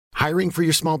Hiring for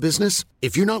your small business?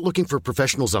 If you're not looking for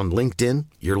professionals on LinkedIn,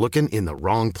 you're looking in the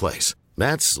wrong place.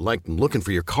 That's like looking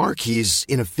for your car keys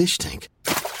in a fish tank.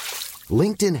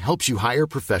 LinkedIn helps you hire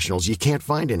professionals you can't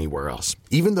find anywhere else,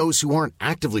 even those who aren't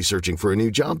actively searching for a new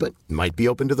job but might be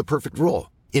open to the perfect role.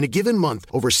 In a given month,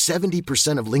 over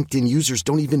 70% of LinkedIn users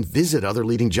don't even visit other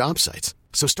leading job sites.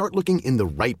 So start looking in the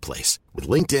right place. With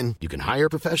LinkedIn, you can hire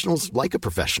professionals like a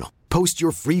professional. Post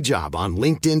your free job on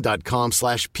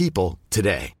linkedin.com/people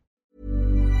today.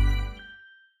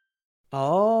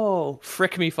 Oh,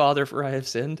 frick me, Father, for I have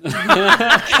sinned.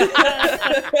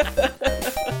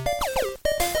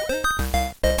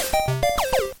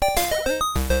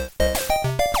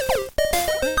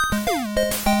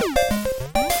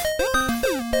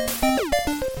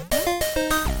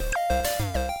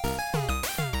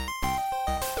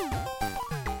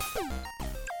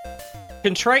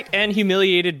 Contrite and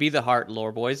humiliated be the heart,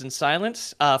 lore boys, and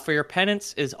silence, for your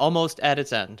penance is almost at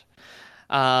its end.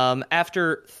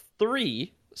 After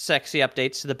 3 sexy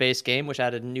updates to the base game, which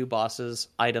added new bosses,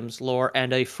 items, lore,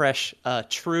 and a fresh,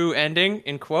 true ending,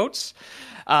 in quotes,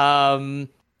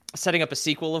 setting up a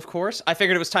sequel, of course, I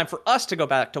figured it was time for us to go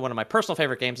back to one of my personal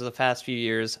favorite games of the past few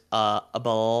years,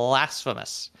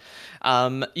 Blasphemous.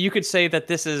 You could say that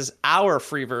this is our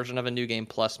free version of a New Game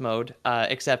Plus mode,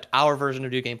 except our version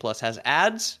of New Game Plus has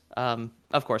ads,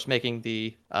 of course, making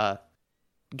the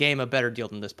game a better deal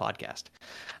than this podcast.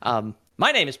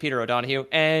 My name is Peter O'Donohue,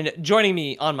 and joining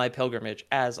me on my pilgrimage,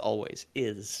 as always,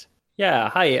 is... Yeah,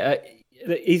 hi,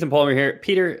 Ethan Palmer here.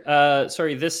 Peter,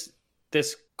 sorry, this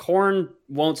corn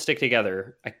won't stick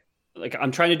together.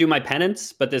 I'm trying to do my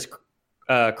penance, but this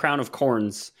crown of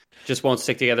corns just won't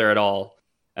stick together at all.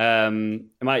 Am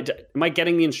I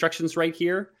getting the instructions right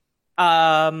here?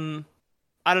 I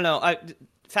don't know.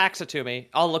 Fax it to me.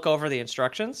 I'll look over the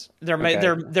instructions. There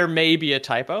may be a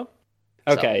typo.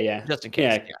 Okay, so, yeah, just in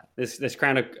case. Yeah. This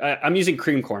crown of I'm using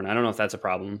cream corn. I don't know if that's a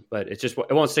problem, but it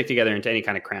won't stick together into any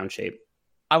kind of crown shape.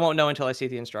 I won't know until I see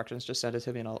the instructions. Just send it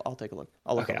to me, and I'll take a look.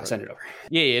 I'll send it over.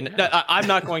 Yeah. No, I'm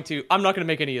not going to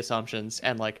make any assumptions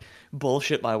and like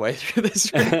bullshit my way through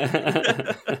this.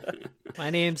 My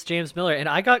name's James Miller, and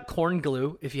I got corn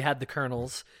glue if you had the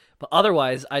kernels, but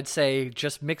otherwise, I'd say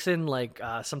just mix in like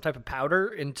some type of powder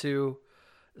into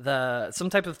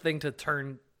some type of thing to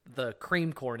turn the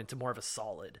cream corn into more of a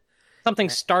solid. Something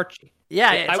starchy.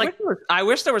 Yeah, I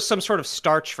wish there was some sort of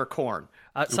starch for corn.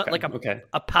 Like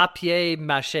a papier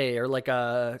mâché or like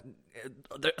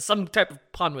some type of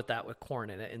pun with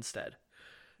corn in it instead.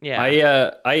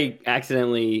 Yeah. I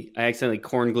accidentally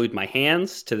corn glued my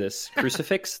hands to this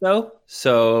crucifix though,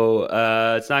 so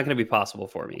it's not going to be possible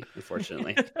for me,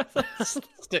 unfortunately.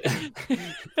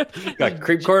 Got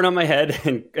cream corn on my head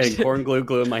and corn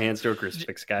gluing my hands to a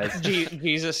crucifix, guys.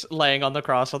 Jesus laying on the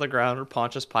cross on the ground, or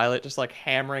Pontius Pilate just like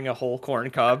hammering a whole corn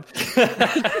cob. Just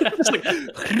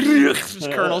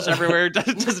kernels everywhere.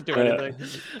 Doesn't do anything.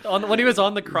 When he was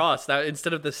on the cross, that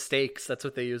instead of the stakes, that's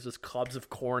what they used was cobs of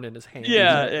corn in his hands.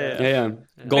 Yeah.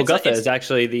 Golgotha is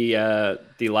actually the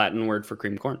Latin word for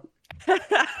cream corn.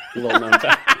 Little known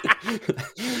fact.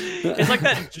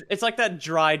 It's like that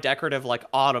dry decorative like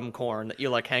autumn corn that you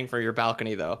like hang for your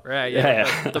balcony though. Right.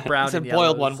 Yeah. The brown and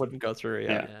boiled one wouldn't go through.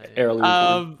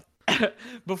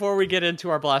 Before we get into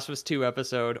our Blasphemous 2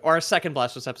 episode, or our second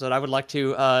Blasphemous episode, I would like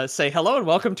to say hello and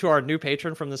welcome to our new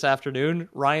patron from this afternoon,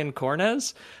 Ryan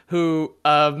Cornez, who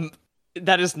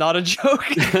that is not a joke.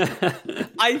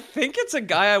 I think it's a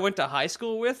guy I went to high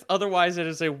school with. Otherwise, it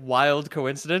is a wild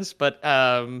coincidence. But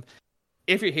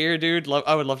if you're here, dude,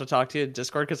 I would love to talk to you in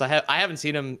Discord because I haven't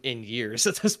seen him in years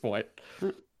at this point.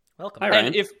 Welcome. Hi, Ryan.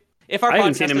 And if our I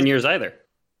haven't seen him in years either,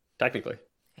 technically.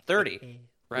 30,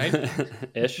 right?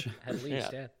 Ish. At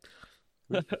least, yeah.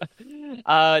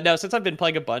 No, since I've been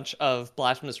playing a bunch of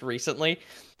Blasphemous recently,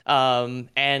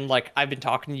 and like I've been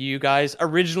talking to you guys,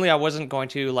 originally I wasn't going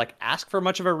to like ask for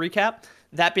much of a recap.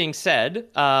 That being said,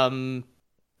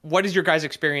 what is your guys'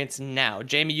 experience now?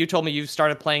 Jamie, you told me you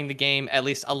started playing the game at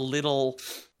least a little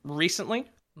recently.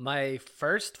 My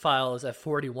first file is at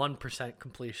 41%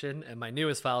 completion, and my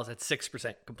newest file is at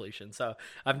 6% completion. So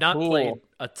I've not played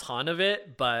a ton of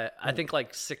it, but I think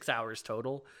like 6 hours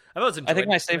total. I think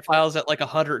my save file is at like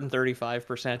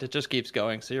 135%. It just keeps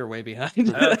going, so you're way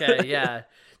behind. Okay, yeah.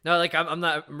 No, like I'm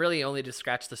really only to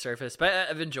scratch the surface, but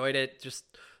I've enjoyed it. Just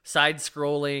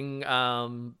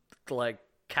side-scrolling, like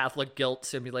Catholic guilt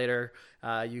simulator.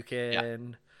 You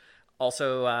can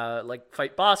also like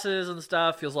fight bosses and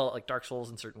stuff. Feels a lot like Dark Souls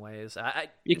in certain ways.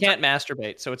 You can't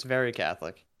masturbate, so it's very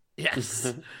Catholic.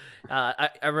 Yes. I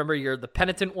remember you're the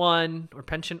penitent one or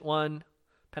penchant one.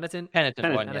 Penitent.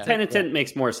 Penitent one. Yeah. Penitent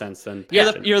makes more sense than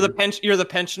You're the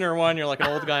pensioner one. You're like an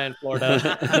old guy in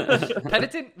Florida.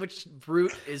 Penitent, which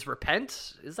root is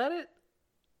repent? Is that it?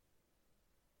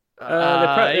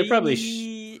 They probably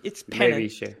it's maybe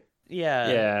penance. share.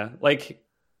 Yeah. Like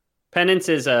penance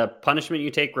is a punishment you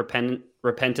take.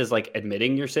 Repent is like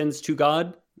admitting your sins to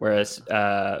God, whereas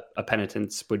a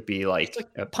penitence would be like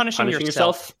punishing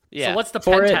yourself. Yeah. So what's the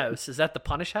For penthouse? Is that the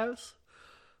punish house?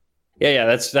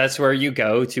 Yeah, that's where you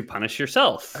go to punish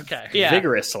yourself. Okay. Yeah.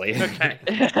 Vigorously. Okay.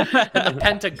 And the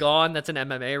Pentagon, that's an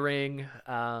MMA ring.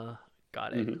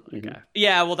 Got it. Mhm, Okay.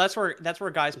 Yeah, well, that's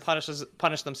where guys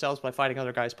punish themselves by fighting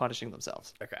other guys punishing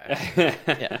themselves. Okay.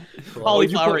 Yeah, Well,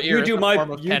 cauliflower ear. you is do a my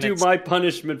form of penance.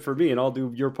 punishment for me, and I'll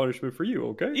do your punishment for you.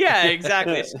 Okay? Yeah,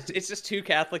 exactly. It's just two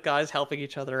Catholic guys helping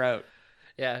each other out.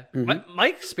 Yeah. Mm-hmm. My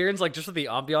experience, like just with the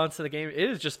ambiance of the game,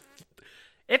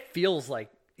 it feels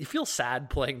like you feel sad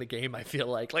playing the game. I feel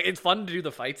like it's fun to do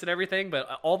the fights and everything, but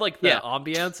all like the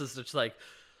ambiance is just like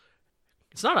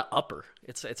it's not an upper.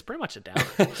 It's pretty much a downer.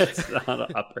 It's not an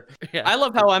upper. Yeah. I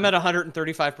love how I'm at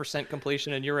 135%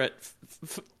 completion and you're at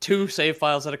two save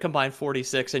files at a combined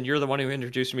 46, and you're the one who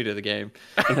introduced me to the game.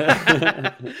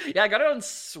 Yeah, I got it on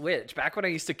Switch. Back when I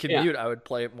used to commute, I would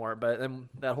play it more, but then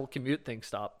that whole commute thing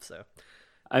stopped. So,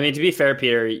 I mean, to be fair,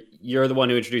 Peter, you're the one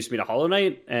who introduced me to Hollow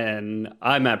Knight, and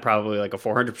I'm at probably like a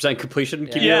 400% completion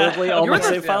cumulatively all You my were the-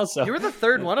 save files. So you were the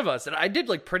third one of us, and I did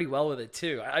like pretty well with it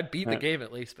too. I beat the game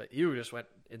at least, but you just went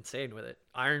insane with it.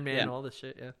 Iron Man, all this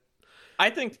shit. Yeah. I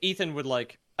think Ethan would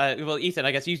like. Well, Ethan,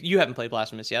 I guess you haven't played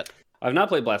Blasphemous yet. I've not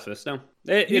played Blasphemous. No,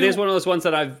 it is one of those ones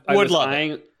that I would was love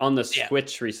eyeing on the Yeah.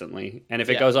 Switch recently, and if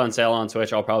it Yeah. goes on sale on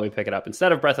Switch, I'll probably pick it up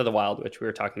instead of Breath of the Wild, which we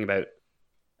were talking about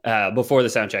before the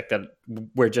sound check. That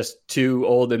we're just too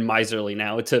old and miserly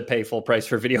now to pay full price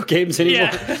for video games anymore,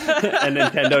 and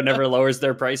Nintendo never lowers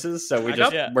their prices, so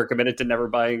we're committed to never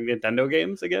buying Nintendo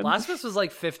games again. Blasphemous was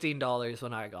like $15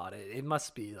 when I got it. It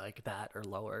must be like that or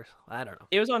lower. I don't know.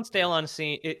 It was on sale on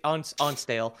Steam. It was on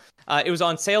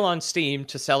sale on Steam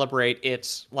to celebrate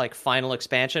its like final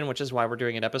expansion, which is why we're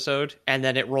doing an episode. And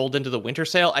then it rolled into the winter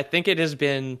sale. I think it has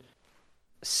been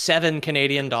 $7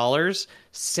 Canadian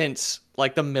since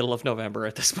like the middle of November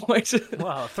at this point.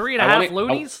 Wow, 3.5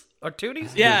 loonies or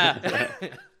toonies? Yeah.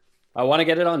 I want to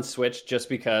get it on Switch just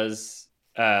because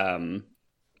I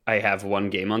have one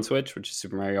game on Switch, which is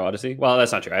Super Mario Odyssey. Well,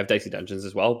 that's not true. I have Dicey Dungeons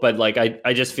as well. But like,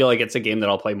 I just feel like it's a game that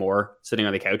I'll play more sitting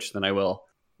on the couch than I will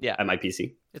at my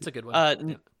PC. It's a good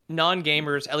one.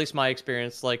 Non-gamers, at least my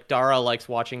experience, like Dara likes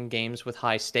watching games with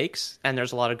high stakes, and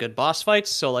there's a lot of good boss fights.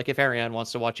 So like if Ariane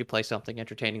wants to watch you play something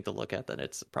entertaining to look at, then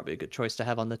it's probably a good choice to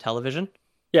have on the television.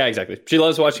 Yeah, exactly. She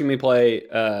loves watching me play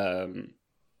Hollow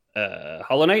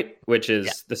Knight, which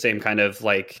is the same kind of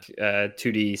like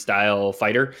 2D style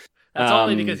fighter. That's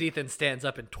only because Ethan stands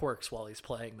up and twerks while he's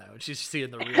playing, though, and she's seeing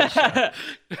the real shit.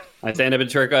 I stand up and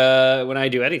twerk when I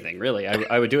do anything, really.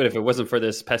 I would do it if it wasn't for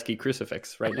this pesky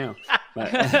crucifix right now.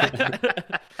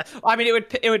 I mean,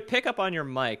 it would pick up on your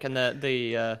mic, and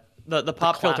the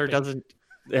pop filter doesn't.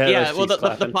 Yeah, well,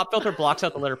 the pop filter blocks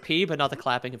out the letter P, but not the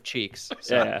clapping of cheeks.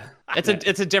 So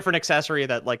it's a different accessory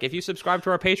that, like, if you subscribe to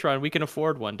our Patreon, we can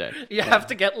afford one day. You have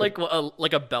to get like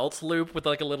a belt loop with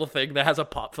like a little thing that has a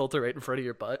pop filter right in front of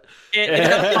your butt.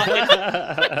 It's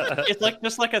like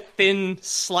just like a thin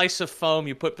slice of foam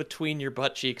you put between your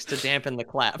butt cheeks to dampen the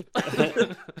clap.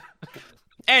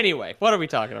 Anyway, what are we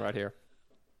talking about here?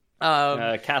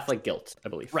 Catholic guilt, I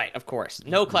believe. Right, of course.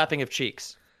 No clapping of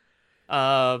cheeks.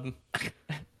 It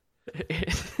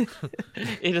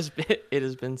has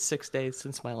been 6 days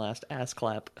since my last ass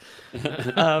clap.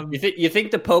 You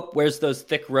think the Pope wears those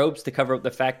thick robes to cover up the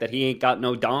fact that he ain't got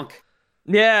no donk?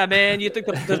 Yeah, man. You think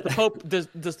does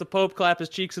the Pope clap his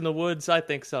cheeks in the woods? I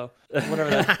think so.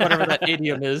 Whatever that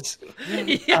idiom is.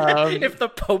 Yeah, if the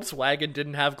Pope's wagon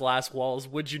didn't have glass walls,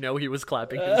 would you know he was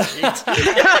clapping his cheeks?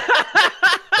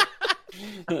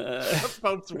 The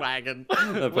Pope's wagon.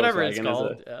 Whatever it's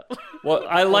called. Well,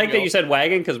 I like that you said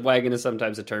wagon, because wagon is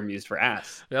sometimes a term used for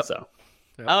ass. Yep. So.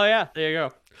 Oh yeah, there you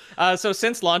go. So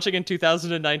since launching in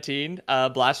 2019,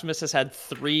 Blasphemous has had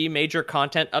 3 major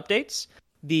content updates: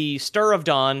 the Stir of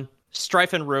Dawn,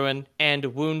 Strife and Ruin, and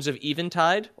Wounds of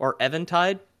Eventide or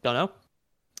Eventide. Don't know.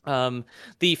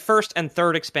 The first and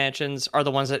third expansions are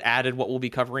the ones that added what we'll be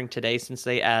covering today, since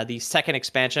the second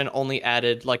expansion only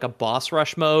added like a boss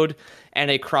rush mode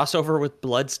and a crossover with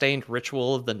Bloodstained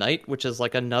Ritual of the Night, which is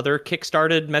like another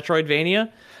kickstarted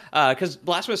Metroidvania. Because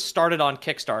Blasphemous started on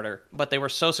Kickstarter, but they were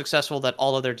so successful that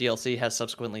all of their DLC has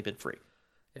subsequently been free.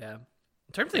 Yeah.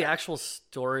 In terms of the actual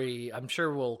story, I'm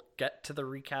sure we'll get to the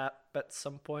recap at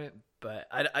some point, but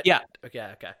Okay,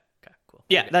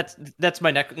 Yeah, that's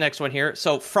my next one here.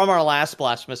 So from our last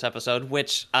Blasphemous episode,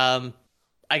 which I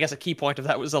guess a key point of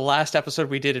that was the last episode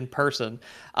we did in person.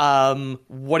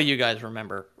 What do you guys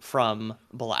remember from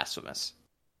Blasphemous?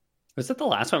 Was it the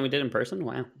last one we did in person?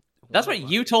 Wow. That's what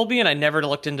you told me, and I never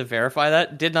looked in to verify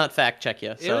that. Did not fact check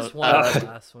you. It was one of the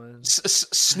last ones.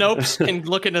 Snopes can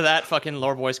look into that fucking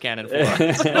Lore Boys canon for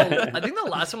us. I think the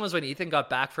last one was when Ethan got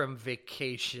back from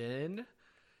vacation,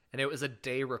 and it was a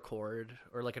day record,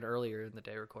 or like an earlier in the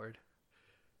day record.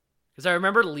 Because I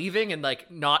remember leaving and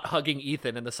like not hugging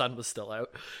Ethan, and the sun was still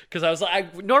out. Because I was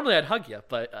like, normally I'd hug you,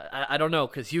 but I don't know,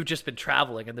 because you've just been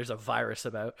traveling and there's a virus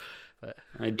about. But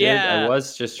I did. Yeah. I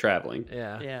was just traveling.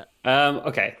 Yeah.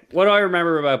 Okay. What do I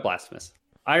remember about Blasphemous?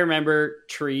 I remember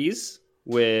trees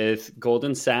with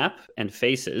golden sap and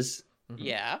faces.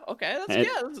 Yeah. Okay.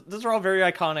 Those are all very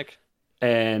iconic.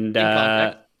 And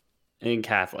in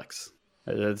Catholics.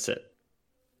 That's it.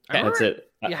 That's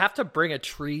it. You have to bring a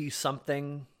tree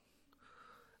something.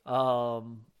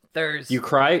 There's you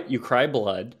cry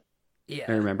blood. Yeah.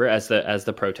 I remember as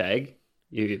the protag.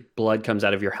 Blood comes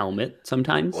out of your helmet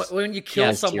sometimes. When you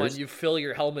kill someone, tears. you fill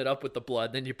your helmet up with the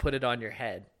blood, then you put it on your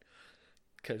head.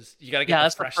 Because you got to get the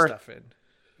fresh stuff in.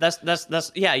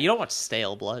 That's you don't want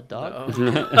stale blood, dog.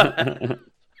 No.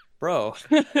 Bro.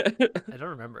 I don't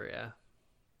remember, yeah.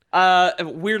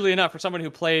 Weirdly enough, for someone who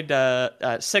played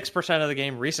 6% of the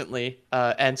game recently,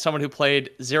 and someone who played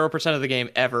 0% of the game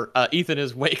ever, Ethan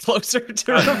is way closer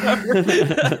to remember.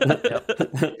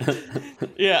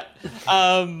 Yeah.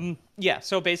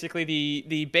 So basically,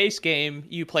 the base game,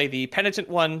 you play the penitent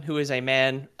one, who is a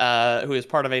man who is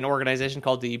part of an organization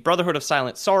called the Brotherhood of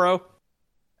Silent Sorrow.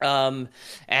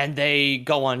 And they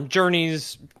go on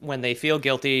journeys when they feel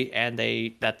guilty, and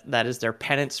that is their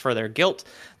penance for their guilt.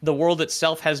 The world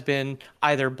itself has been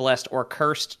either blessed or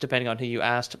cursed, depending on who you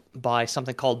asked, by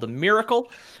something called the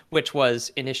Miracle, which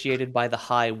was initiated by the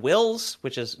High Wills,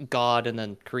 which is God and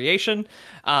then creation.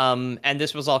 And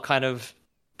this was all kind of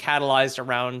catalyzed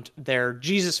around their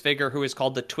Jesus figure, who is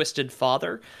called the Twisted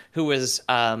Father, who is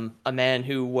a man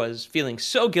who was feeling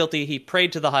so guilty he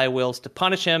prayed to the High Wills to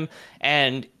punish him,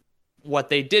 and what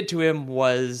they did to him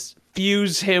was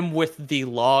fuse him with the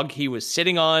log he was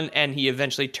sitting on, and he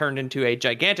eventually turned into a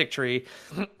gigantic tree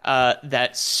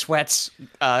that sweats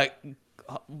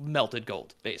melted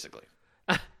gold, basically.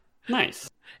 Nice.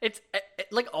 It's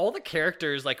like all the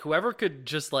characters, like whoever could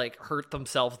just like hurt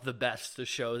themselves the best to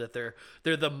show that they're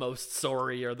the most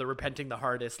sorry or they're repenting the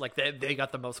hardest. Like they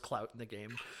got the most clout in the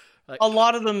game. Like, a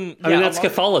lot of them. I mean, that's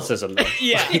Catholicism, though.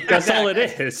 Yeah, that's all it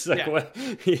is. Like, what,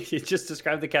 you just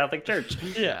described the Catholic Church.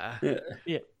 Yeah.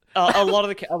 A lot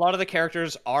of the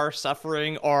characters are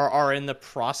suffering or are in the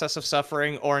process of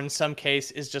suffering, or in some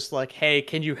case is just like, hey,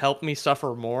 can you help me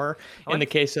suffer more? In the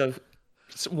case of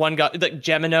one guy, like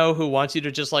Gemino, who wants you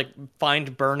to just like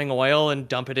find burning oil and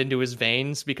dump it into his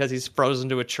veins because he's frozen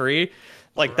to a tree.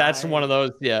 Like, that's one of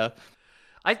those. Yeah.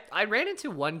 I ran into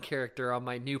one character on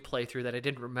my new playthrough that I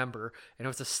didn't remember, and it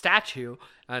was a statue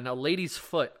and a lady's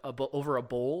foot over a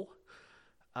bowl.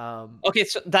 Okay,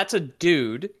 so that's a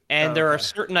dude, and there are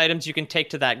certain items you can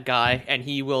take to that guy, and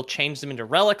he will change them into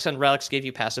relics, and relics give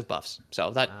you passive buffs.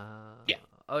 So that,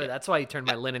 that's why you turned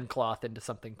my linen cloth into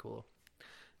something cool.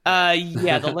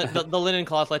 The linen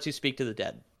cloth lets you speak to the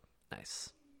dead.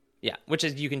 Nice. Yeah, which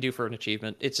is you can do for an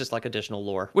achievement. It's just like additional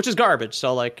lore, which is garbage.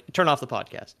 So like, turn off the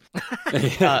podcast.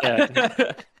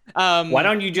 Why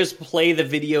don't you just play the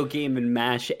video game and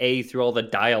mash A through all the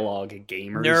dialogue,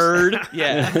 gamers? Nerd.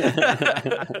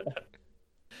 Yeah.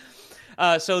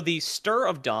 So the Stir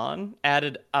of Dawn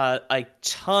added a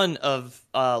ton of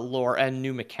lore and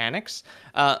new mechanics,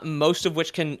 most of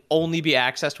which can only be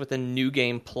accessed within New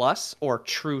Game Plus or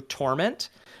True Torment,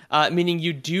 meaning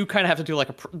you do kind of have to do like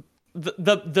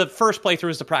the first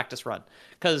playthrough is the practice run,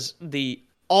 because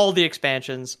all the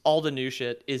expansions, all the new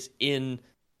shit is in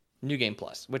New Game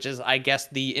Plus, which is, I guess,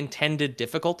 the intended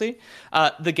difficulty.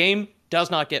 The game does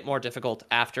not get more difficult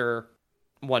after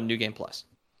one New Game Plus.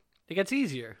 It gets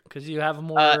easier because you have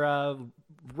more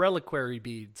reliquary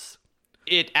beads.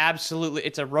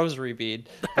 It's a rosary bead,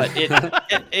 but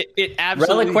it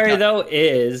absolutely reliquary though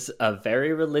is a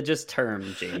very religious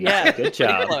term, James. Yeah, good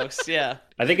job. Close, yeah.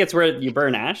 I think it's where you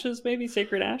burn ashes, maybe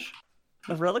sacred ash.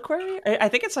 A reliquary? I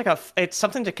think it's it's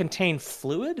something to contain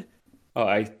fluid. Oh,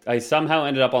 I somehow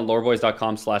ended up on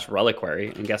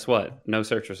loreboys.com/reliquary, and guess what? No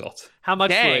search results. How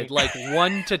much fluid? Like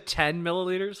 1 to 10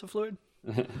 milliliters of fluid?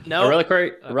 No. A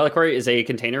reliquary is a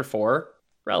container for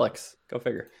Relics. Go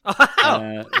figure. It's Oh,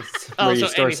 where you so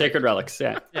store anything. sacred relics.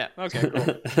 Yeah. Yeah. Okay.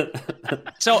 Cool.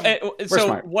 So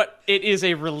smart. what it is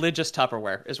a religious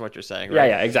Tupperware is what you're saying, Yeah, right?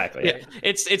 yeah, exactly. Yeah.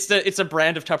 It's a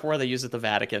brand of Tupperware they use at the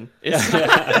Vatican.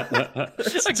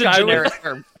 It's, it's a guy generic with-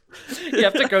 term. You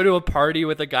have to go to a party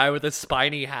with a guy with a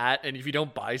spiny hat, and if you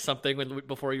don't buy something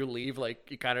before you leave,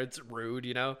 like, you kind of, it's rude,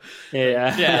 you know? Yeah.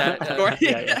 Yeah. Yeah, Of course.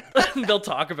 Yeah. They'll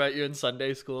talk about you in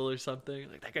Sunday school or something.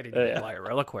 Like, that guy didn't Yeah. buy a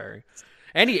reliquary.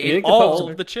 And he ate think the all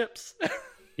Pope's- of the chips.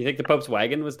 You think the Pope's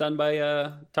wagon was done by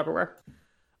Tupperware?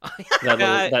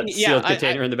 That yeah, sealed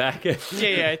container in the back.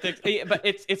 Yeah, I think. Yeah, but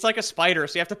it's like a spider,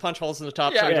 so you have to punch holes in the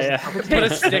top. Yeah, so it yeah, doesn't- yeah.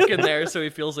 Put a stick in there so he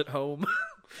feels at home.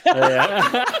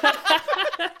 Yeah.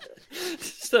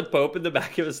 Just the Pope in the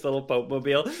back of his little Pope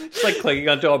mobile, just like clinging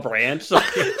onto a branch.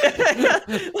 Like,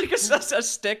 like a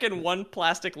stick and one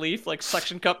plastic leaf, like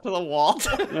suction cup to the wall.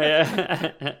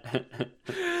 yeah.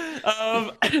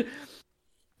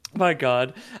 My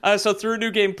God. So through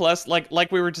New Game Plus, like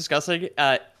we were discussing,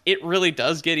 it really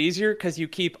does get easier because you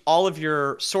keep all of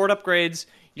your sword upgrades,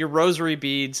 your rosary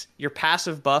beads, your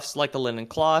passive buffs like the linen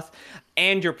cloth,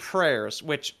 and your prayers,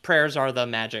 which prayers are the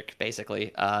magic,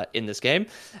 basically, in this game.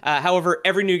 However,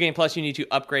 every New Game Plus, you need to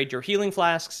upgrade your healing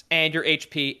flasks and your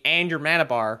HP and your mana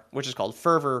bar, which is called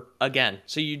Fervor, again.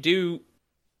 So you do,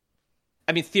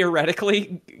 I mean,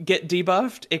 theoretically get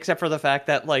debuffed, except for the fact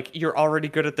that, like, you're already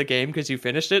good at the game because you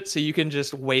finished it, so you can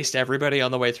just waste everybody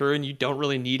on the way through, and you don't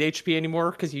really need HP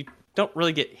anymore because you don't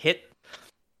really get hit.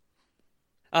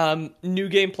 New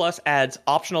Game Plus adds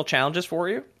optional challenges for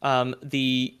you.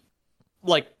 The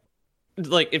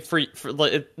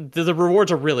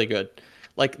rewards are really good.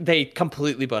 Like, they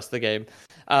completely bust the game.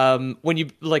 When you,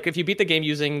 like, if you beat the game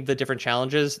using the different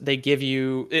challenges, they give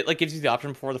you, it like gives you the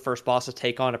option before the first boss to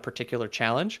take on a particular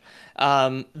challenge.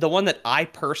 The one that I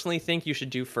personally think you should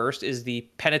do first is the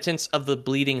Penitence of the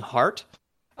Bleeding Heart,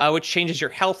 which changes your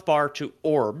health bar to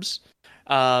orbs.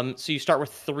 So you start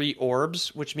with 3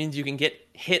 orbs, which means you can get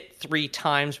hit 3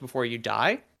 times before you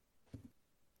die.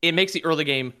 It makes the early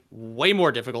game way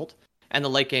more difficult and the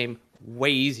late game way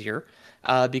easier,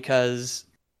 because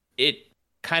it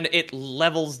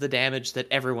levels the damage that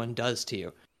everyone does to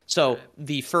you. So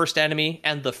the first enemy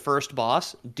and the first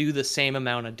boss do the same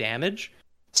amount of damage.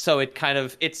 So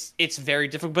it's very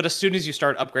difficult. But as soon as you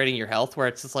start upgrading your health, where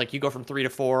it's just like you go from 3 to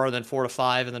 4, and then 4 to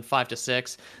 5, and then 5 to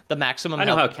 6, the maximum. I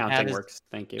know health how you have counting is- works.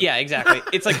 Thank you. Yeah, exactly.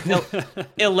 It's like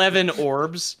 11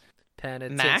 orbs.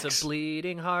 Penitence Max? of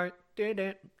bleeding heart.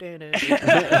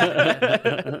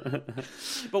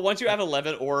 But once you have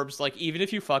 11 orbs, like, even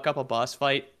if you fuck up a boss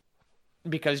fight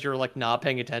because you're, like, not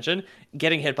paying attention,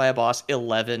 getting hit by a boss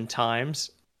 11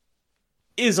 times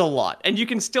is a lot. And you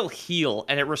can still heal,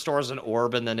 and it restores an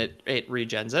orb, and then it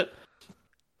regens it.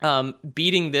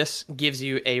 Beating this gives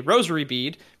you a rosary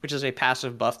bead, which is a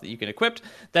passive buff that you can equip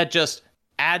that just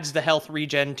adds the health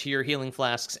regen to your healing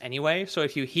flasks anyway. So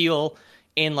if you heal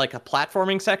in, like, a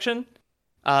platforming section,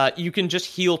 you can just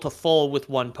heal to full with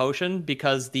 1 potion,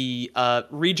 because the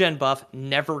regen buff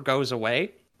never goes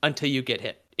away until you get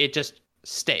hit. It just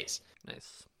stays.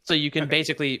 Nice. So you can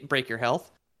basically break your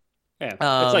health. Yeah,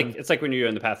 Um, it's like when you're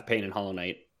in the Path of Pain in Hollow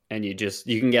Knight, and you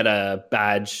can get a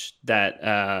badge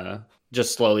that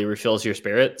just slowly refills your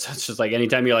spirit. So it's just like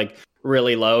anytime you're like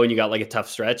really low and you got like a tough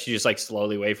stretch, you just like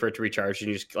slowly wait for it to recharge, and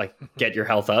you just like get your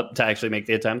health up to actually make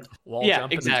the attempt. Wall Yeah,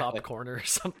 jump in the exactly. top corner or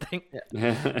something.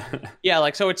 Yeah,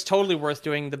 like, so it's totally worth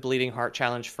doing the Bleeding Heart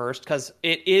challenge first, because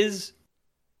it is,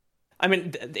 I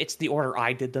mean, it's the order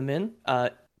I did them in.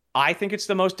 I think it's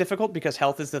the most difficult because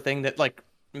health is the thing that, like,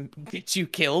 gets you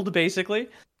killed, basically.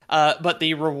 But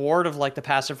the reward of, like, the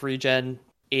passive regen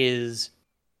is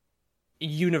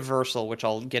universal, which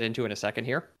I'll get into in a second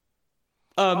here.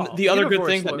 The other good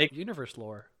thing that makes universe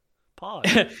lore. Pause.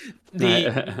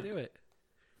 the Do it.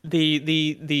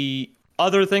 the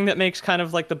other thing that makes kind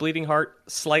of like the Bleeding Heart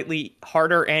slightly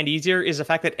harder and easier is the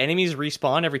fact that enemies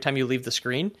respawn every time you leave the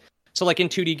screen. So, like, in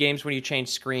 2D games, when you change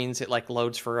screens, it, like,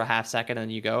 loads for a half second and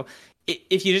you go.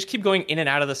 If you just keep going in and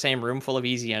out of the same room full of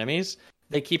easy enemies,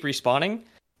 they keep respawning.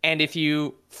 And if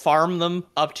you farm them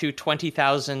up to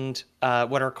 20,000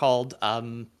 what are called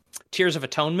Tears of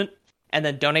Atonement, and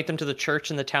then donate them to the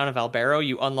church in the town of Albero,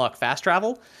 you unlock fast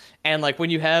travel. And, like, when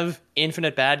you have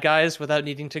infinite bad guys without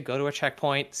needing to go to a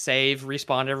checkpoint, save,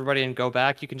 respawn everybody, and go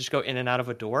back, you can just go in and out of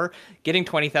a door. Getting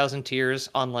 20,000 tears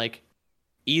on, like,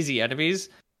 easy enemies,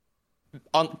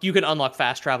 you can unlock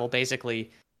fast travel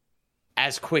basically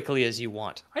as quickly as you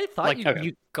want. I thought Like,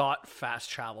 you got fast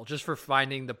travel just for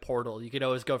finding the portal. You could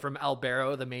always go from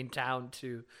Albero, the main town,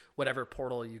 to whatever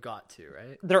portal you got to,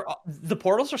 right? The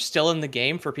portals are still in the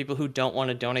game for people who don't want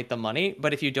to donate the money,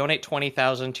 but if you donate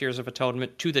 20,000 Tears of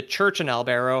Atonement to the church in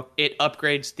Albero, it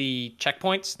upgrades the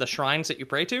checkpoints, the shrines that you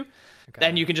pray to.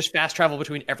 Then you can just fast travel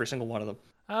between every single one of them.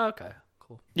 Oh, okay,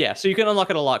 cool. Yeah, so you can unlock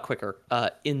it a lot quicker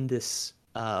in this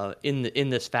in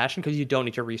this fashion because you don't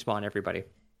need to respawn everybody.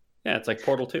 Yeah, it's like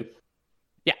Portal 2.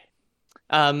 Yeah.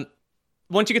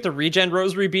 Once you get the regen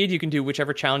rosary bead, you can do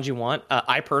whichever challenge you want.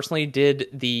 I personally did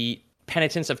the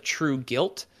Penitence of True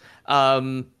Guilt.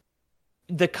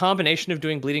 The combination of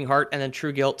doing Bleeding Heart and then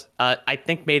True Guilt, I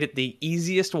think made it the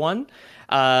easiest one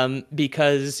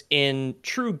because in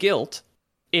True Guilt,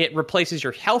 it replaces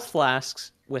your health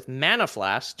flasks with mana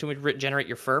flasks to regenerate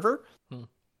your fervor.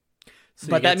 So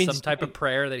but that means some type of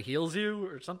prayer that heals you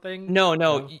or something? No.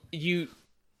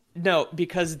 No,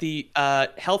 because the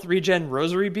health regen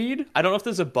rosary bead, I don't know if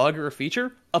there's a bug or a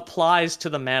feature, applies to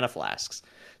the mana flasks.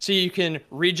 So you can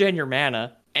regen your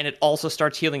mana, and it also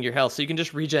starts healing your health. So you can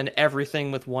just regen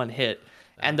everything with one hit.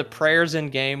 And the prayers in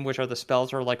game, which are the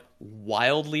spells, are like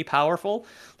wildly powerful.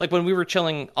 Like when we were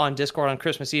chilling on Discord on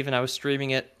Christmas Eve and I was streaming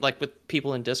it like with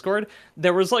people in Discord,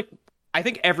 there was like, I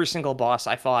think every single boss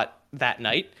I fought that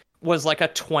night was like a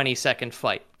 20-second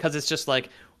fight. Because it's just like,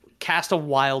 cast a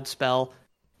wild spell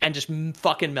and just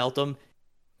fucking melt them.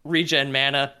 Regen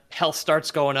mana, health starts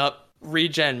going up,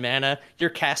 regen mana. Your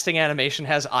casting animation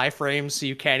has iframes, so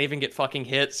you can't even get fucking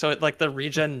hit. So it like the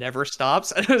regen never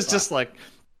stops. And it was just like...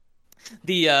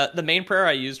 The main prayer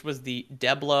I used was the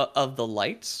Debla of the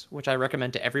Lights, which I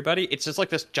recommend to everybody. It's just like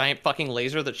this giant fucking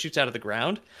laser that shoots out of the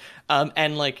ground.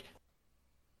 And like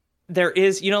there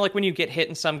is, like when you get hit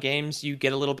in some games, you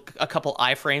get a couple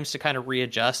iframes to kind of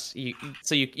readjust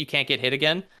so you can't get hit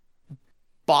again.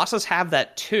 Bosses have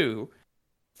that too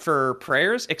for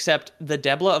prayers, except the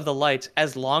Debla of the Lights,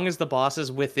 as long as the boss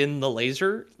is within the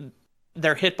laser,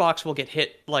 their hitbox will get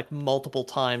hit like multiple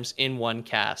times in one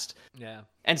cast. Yeah.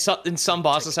 And some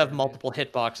bosses have multiple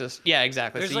hitboxes. Yeah,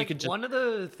 exactly. There's so like you could just... one of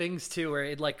the things too where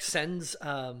it like sends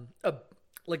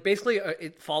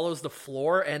it follows the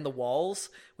floor and the walls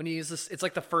when you use this. It's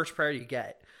like the first prayer you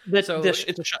get. It's a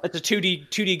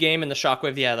 2D game in the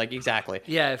shockwave. Yeah, like exactly.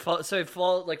 Yeah, it falls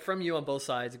like from you on both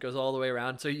sides. It goes all the way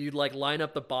around. So you like line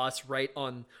up the boss right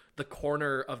on the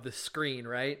corner of the screen,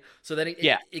 right? So then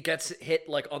it gets hit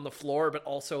like on the floor, but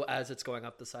also as it's going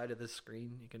up the side of the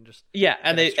screen, you can just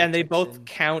and they both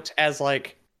count as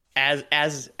like as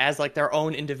like their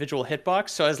own individual hitbox.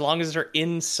 So as long as they're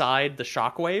inside the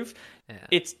shockwave,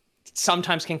 it's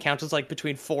sometimes can count as like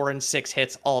between 4 and 6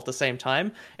 hits all at the same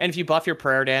time. And if you buff your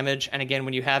prayer damage, and again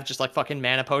when you have just like fucking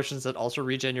mana potions that also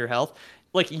regen your health,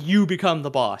 like you become the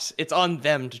boss. It's on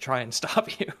them to try and stop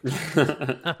you.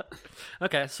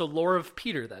 Okay, so lore of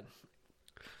Peter then.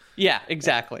 Yeah,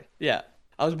 exactly. Yeah.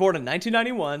 I was born in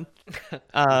 1991.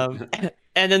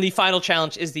 And then the final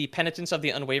challenge is the Penitence of the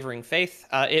Unwavering Faith.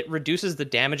 It reduces the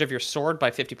damage of your sword by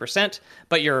 50%,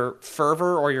 but your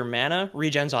fervor or your mana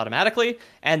regens automatically.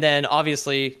 And then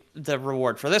obviously the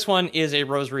reward for this one is a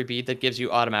rosary bead that gives you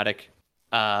automatic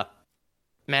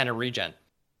mana regen.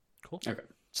 Cool. Okay.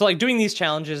 So like doing these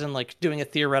challenges and like doing a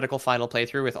theoretical final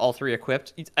playthrough with all 3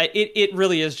 equipped, it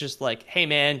really is just like, hey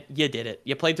man, you did it.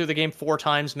 You played through the game 4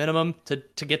 times minimum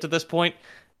to get to this point.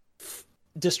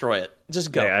 Destroy it.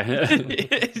 Just go. Yeah.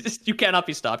 You cannot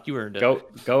be stopped. You earned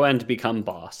it. Go and become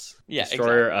boss. Yeah,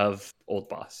 Destroyer of old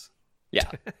boss.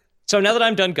 Yeah. So now that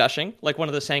I'm done gushing, like one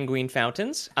of the sanguine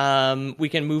fountains, we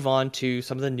can move on to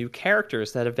some of the new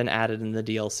characters that have been added in the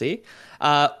DLC.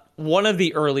 One of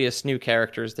the earliest new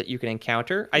characters that you can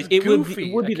encounter.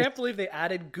 Goofy. I can't believe they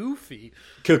added Goofy.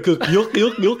 Gorge.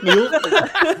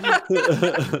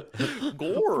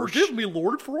 Forgive me,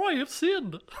 Lord, for I have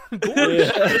sinned.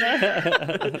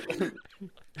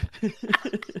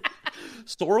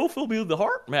 Sorrow fill me with the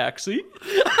heart, Maxie.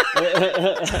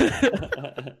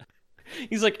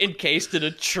 He's like encased in a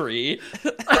tree.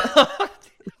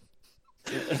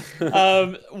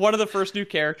 One of the first new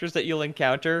characters that you'll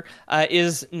encounter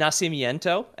is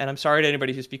Nacimiento, and I'm sorry to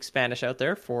anybody who speaks Spanish out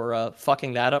there for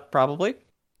fucking that up, probably.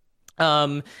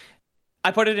 I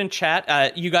put it in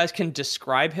chat. You guys can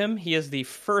describe him. He is the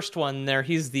first one there.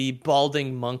 He's the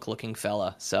balding monk-looking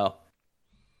fella. So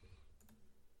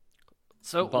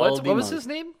what was his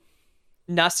name?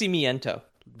 Nacimiento.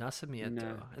 Nacimiento.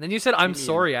 No. And then you said "I'm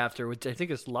sorry" after, which I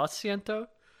think is "Lo siento."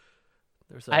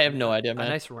 I have no idea, man. A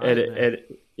nice rhyme.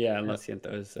 Lo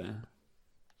siento is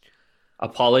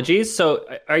apologies. So,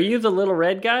 are you the little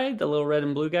red guy, the little red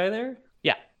and blue guy there?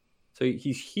 Yeah. So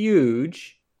he's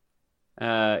huge.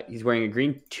 He's wearing a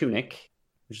green tunic,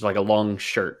 which is like a long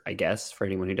shirt, I guess, for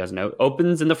anyone who doesn't know.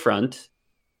 Opens in the front.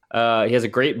 He has a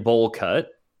great bowl cut.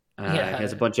 He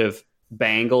has a bunch of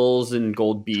bangles and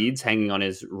gold beads hanging on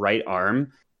his right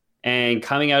arm. And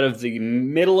coming out of the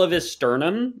middle of his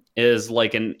sternum is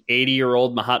like an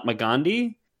 80-year-old Mahatma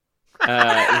Gandhi.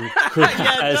 It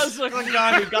does look like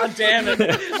Gandhi. God damn it.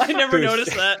 I never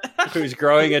noticed that. Who's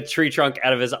growing a tree trunk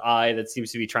out of his eye that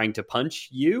seems to be trying to punch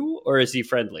you? Or is he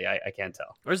friendly? I can't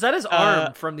tell. Or is that his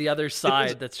arm from the other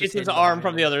side? It's his arm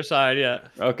from the other side, yeah.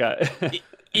 Okay.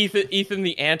 Ethan,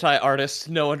 the anti-artist,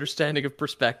 no understanding of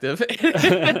perspective.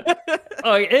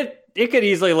 It could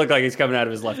easily look like he's coming out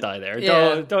of his left eye there.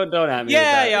 Yeah. Don't at me.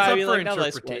 Yeah, with that. yeah. It's I mean, up for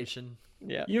like, interpretation.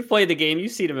 Yeah. You've played the game.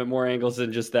 You've seen him at more angles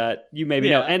than just that. You maybe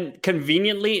know. And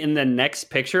conveniently, in the next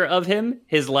picture of him,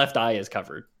 his left eye is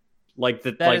covered. Like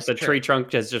the tree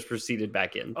trunk has just receded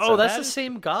back in. Oh, so that's the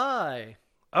same guy.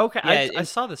 Okay, yeah, I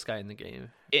saw this guy in the game.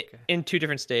 In two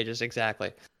different stages,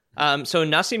 exactly. So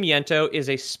nacimiento is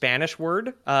a Spanish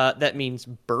word that means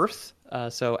birth.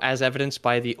 So as evidenced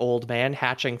by the old man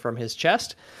hatching from his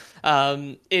chest.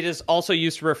 It is also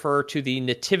used to refer to the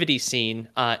nativity scene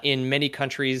in many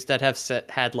countries that have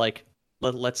had like,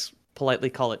 let's politely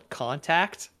call it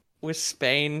contact with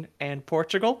Spain and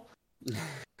Portugal.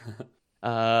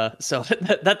 So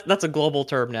that's a global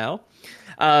term now.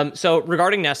 So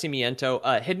regarding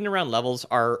nacimiento, hidden around levels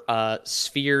are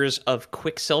spheres of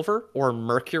quicksilver or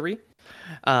mercury.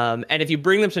 And if you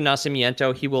bring them to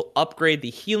nacimiento, he will upgrade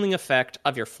the healing effect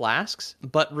of your flasks,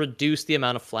 but reduce the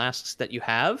amount of flasks that you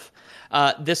have.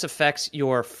 This affects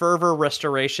your fervor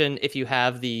restoration if you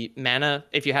have the mana,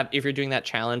 if you're doing that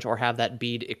challenge or have that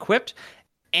bead equipped.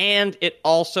 And it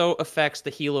also affects the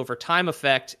heal over time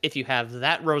effect if you have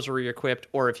that rosary equipped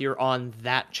or if you're on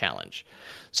that challenge.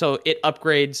 So it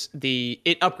upgrades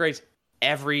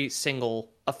every single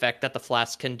effect that the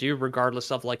flask can do,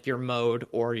 regardless of like your mode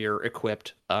or your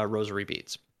equipped rosary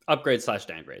beads.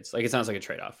 Upgrades/downgrades. Like it sounds like a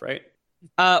trade-off, right?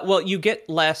 Well, you get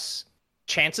less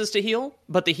chances to heal,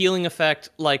 but the healing effect,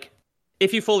 like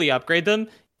if you fully upgrade them,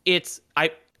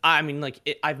 I mean,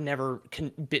 like I've never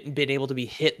been able to be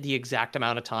hit the exact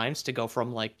amount of times to go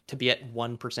from like to be at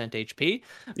 1% HP.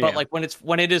 But like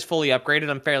when it is fully upgraded,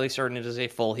 I'm fairly certain it is a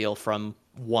full heal from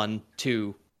 1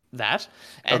 to that,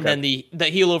 and then the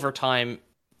heal over time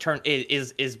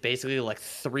is basically like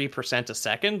 3% a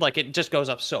second. Like it just goes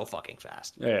up so fucking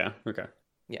fast. Yeah. Okay.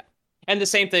 Yeah, and the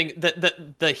same thing.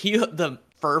 The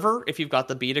fervor, if you've got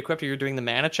the bead equipped or you're doing the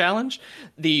mana challenge,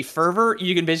 the fervor,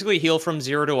 you can basically heal from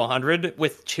 0 to 100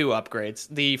 with 2 upgrades.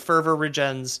 The fervor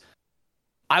regens,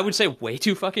 I would say, way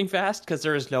too fucking fast because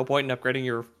there is no point in upgrading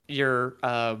your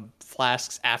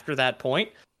flasks after that point.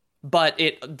 But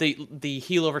the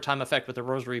heal over time effect with the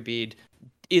rosary bead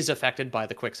is affected by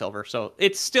the quicksilver. So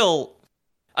it's still,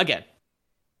 again,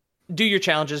 do your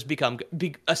challenges,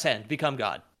 ascend, become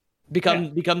God.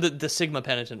 Become the Sigma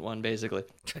penitent one, basically.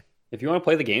 If you want to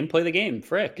play the game,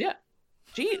 frick. Yeah.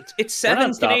 Gee, it's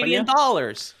 $7 Canadian.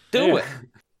 Do it.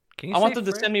 Can you I want them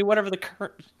to send me whatever the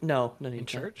current... No need in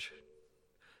church?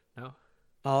 No.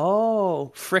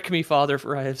 Oh, frick me, Father,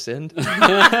 for I have sinned.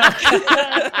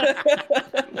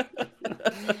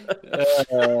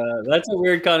 That's a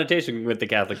weird connotation with the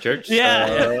Catholic Church.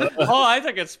 Yeah. I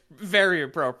think it's very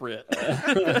appropriate.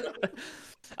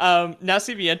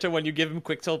 Nacimiento, when you give him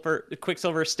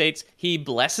Quicksilver states he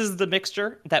blesses the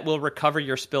mixture that will recover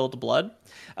your spilled blood.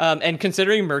 And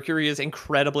considering mercury is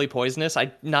incredibly poisonous,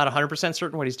 I'm not 100%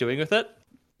 certain what he's doing with it.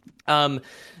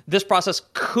 This process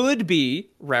could be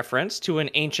reference to an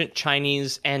ancient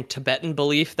Chinese and Tibetan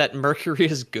belief that mercury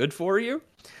is good for you.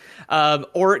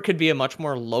 Or it could be a much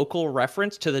more local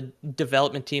reference to the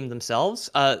development team themselves.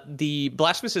 The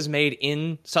Blasphemous is made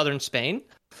in southern Spain,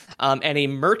 and a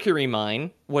mercury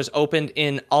mine was opened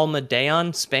in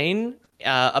Almadeon, Spain,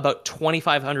 about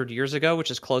 2,500 years ago,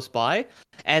 which is close by.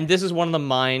 And this is one of the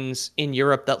mines in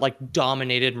Europe that like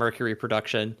dominated mercury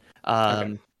production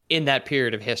in that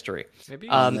period of history. Maybe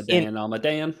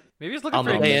Almadeon. Maybe he's looking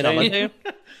for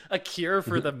a cure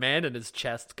for the man in his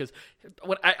chest, because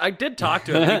when I did talk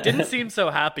to him, he didn't seem so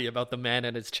happy about the man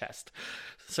in his chest.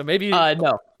 So maybe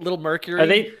no. Little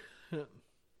mercury.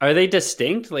 Are they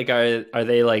distinct? Like are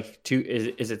they like two?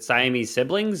 Is it Siamese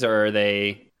siblings, or are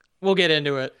they? We'll get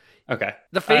into it. Okay.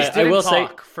 The face didn't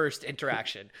talk first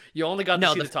interaction. You only got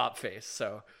to see the top face.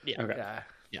 So yeah. Okay.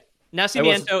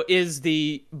 Nacimiento is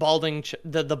the balding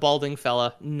the balding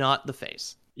fella, not the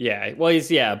face. Yeah, well, he's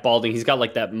balding. He's got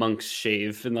like that monk's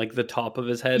shave in like the top of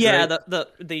his head. Yeah, right?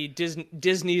 the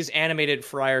Disney's animated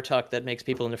Friar Tuck that makes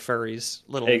people into furries.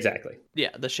 Exactly. Yeah,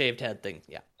 the shaved head thing.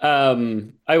 Yeah.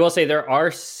 I will say there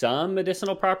are some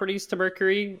medicinal properties to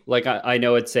mercury. Like I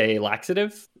know it's a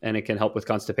laxative and it can help with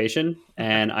constipation,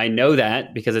 and I know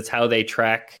that because it's how they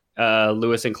track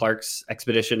Lewis and Clark's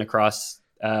expedition across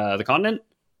the continent.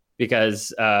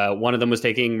 Because one of them was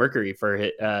taking mercury for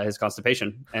his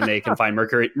constipation, and they can find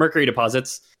mercury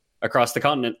deposits across the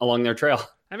continent along their trail.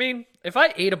 I mean, if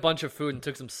I ate a bunch of food and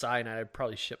took some cyanide, I'd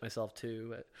probably shit myself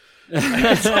too. But...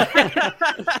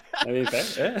 I mean,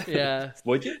 fair. Yeah.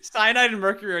 Would you? Cyanide and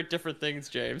mercury are different things,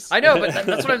 James. I know, but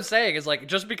that's what I'm saying. Is like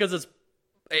just because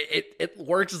it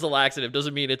works as a laxative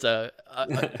doesn't mean it's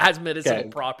has medicinal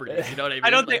properties. You know what I mean? I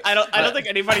don't think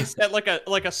anybody sent like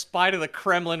a spy to the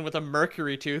Kremlin with a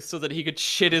mercury tooth so that he could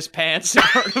shit his pants in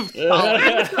front of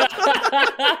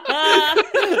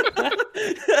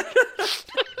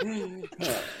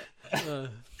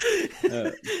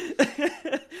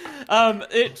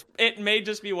it may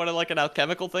just be one of like an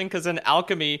alchemical thing, because in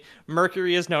alchemy,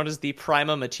 mercury is known as the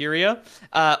prima materia,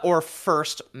 or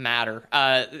first matter.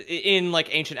 In like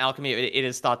ancient alchemy, it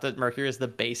is thought that mercury is the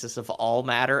basis of all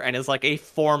matter and is like a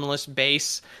formless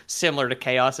base similar to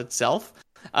chaos itself.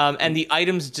 And the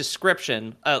item's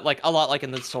description, like a lot like in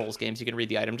the Souls games, you can read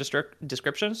the item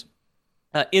descriptions.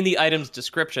 In the item's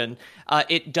description,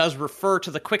 it does refer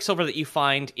to the quicksilver that you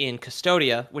find in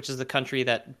Custodia, which is the country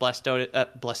that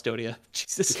Blastodia,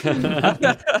 Jesus,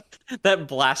 that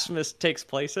Blasphemous takes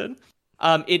place in.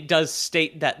 It does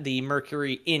state that the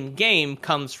mercury in-game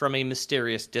comes from a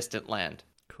mysterious distant land.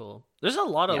 Cool. There's a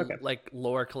lot of like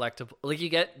lore collective, like you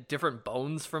get different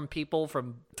bones from people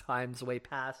from times way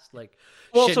past, like.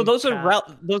 Well, so those are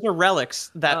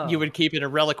relics that you would keep in a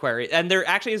reliquary, and there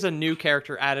actually is a new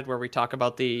character added where we talk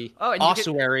about the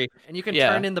ossuary, and you can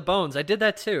turn in the bones. I did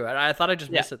that too, and I thought I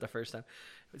just missed it the first time.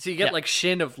 So you get like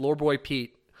Shin of Loreboy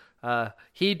Pete.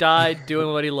 He died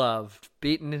doing what he loved,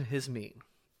 beating his meat.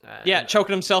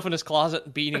 Choking himself in his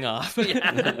closet, beating off.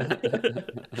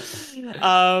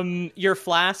 Your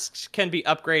flasks can be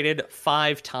upgraded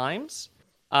 5 times.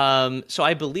 So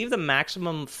I believe the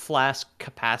maximum flask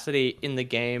capacity in the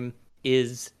game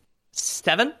is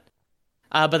 7.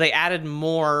 But they added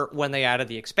more when they added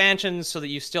the expansions, so that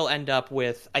you still end up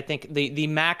with, I think, the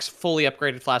max fully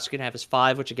upgraded flask you can have is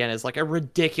 5, which again is like a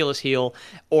ridiculous heal,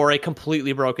 or a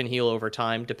completely broken heal over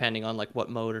time, depending on like what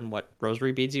mode and what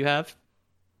rosary beads you have.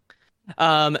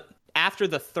 After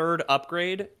the 3rd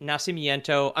upgrade,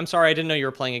 Nacimiento... I'm sorry, I didn't know you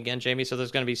were playing again, Jamie, so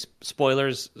there's going to be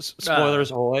spoilers,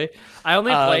 ahoy. I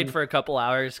only played for a couple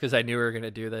hours because I knew we were going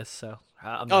to do this, so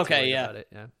I'm not worried about it.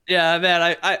 Yeah,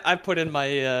 man, I put in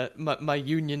my my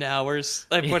union hours.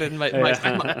 I put in I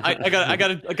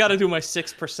gotta do my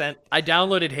 6%. I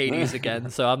downloaded Hades again,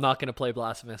 so I'm not going to play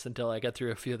Blasphemous until I get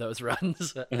through a few of those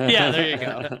runs. Yeah, there you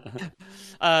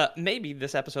go. Maybe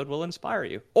this episode will inspire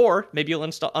you, or maybe you'll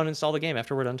uninstall the game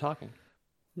after we're done talking.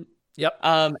 Yep.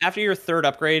 After your 3rd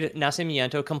upgrade,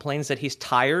 Nacimiento complains that he's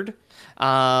tired,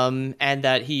 and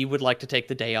that he would like to take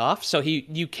the day off. So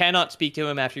you cannot speak to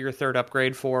him after your 3rd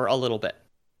upgrade for a little bit.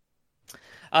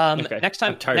 Next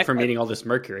time, I'm tired from eating all this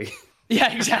mercury.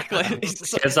 Yeah, exactly.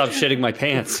 Can't stop shitting my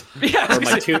pants. Yeah, or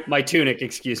my tunic.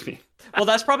 Excuse me. Well,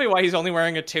 that's probably why he's only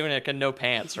wearing a tunic and no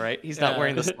pants, right? He's not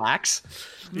wearing the slacks.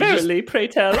 Verily, pray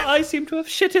tell, I seem to have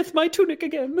shitteth my tunic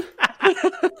again.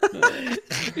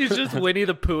 He's just Winnie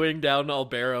the Poohing down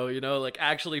Albero, you know, like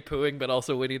actually pooing, but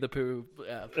also Winnie the Pooh.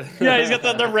 Yeah, he's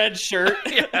got the red shirt.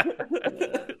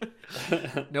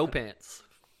 No pants.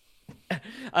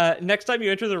 Next time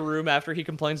you enter the room after he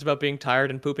complains about being tired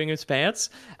and pooping his pants,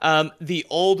 the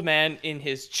old man in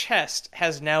his chest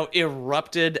has now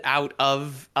erupted out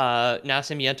of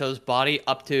Nacimiento's body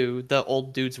up to the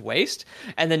old dude's waist,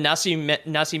 and then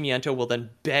Nacimiento will then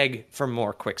beg for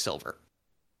more quicksilver.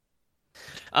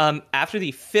 After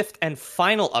the 5th and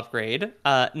final upgrade,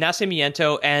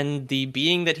 Nacimiento and the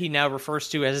being that he now refers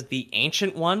to as the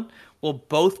Ancient One will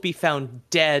both be found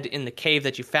dead in the cave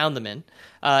that you found them in.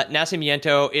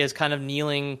 Nacimiento is kind of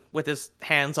kneeling with his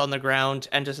hands on the ground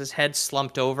and just his head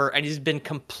slumped over, and he's been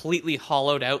completely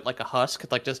hollowed out like a husk,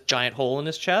 like this giant hole in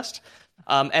his chest.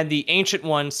 And the Ancient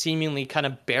One seemingly kind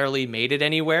of barely made it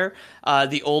anywhere.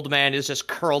 The old man is just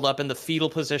curled up in the fetal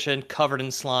position, covered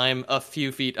in slime, a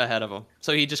few feet ahead of him.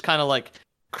 So he just kind of like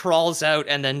crawls out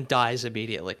and then dies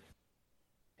immediately.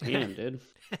 Damn, dude.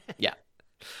 Yeah.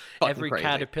 Every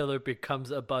caterpillar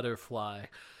becomes a butterfly.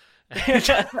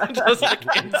 Just like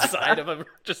inside of him,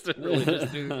 just a religious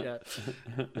dude. Yeah.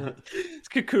 It's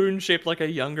cocoon shaped like a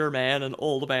younger man, an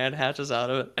old man hatches out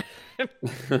of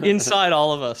it. Inside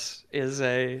all of us is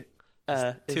an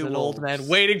old man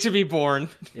waiting to be born.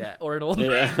 Yeah, or an old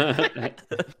Yeah,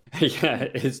 yeah,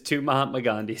 it's two Mahatma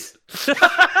Gandhis.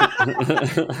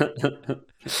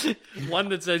 one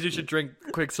that says you should drink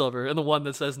Quicksilver, and the one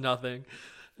that says nothing.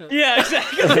 Yeah,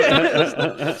 exactly.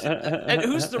 And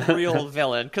who's the real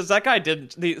villain? Because that guy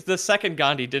didn't. The second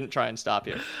Gandhi didn't try and stop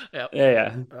you.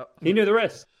 Yeah. He knew the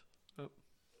rest.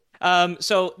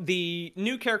 So the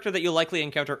new character that you'll likely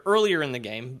encounter earlier in the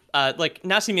game, like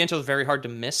Nacimiento is very hard to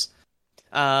miss,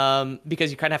 because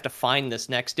you kind of have to find this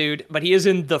next dude. But he is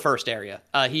in the first area.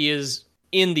 He is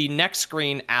in the next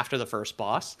screen after the first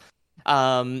boss.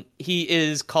 He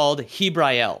is called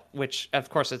Hebrael, which of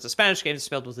course it's a Spanish game. It's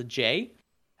spelled with a J.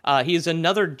 He is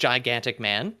another gigantic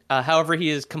man. However,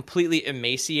 he is completely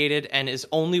emaciated and is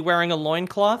only wearing a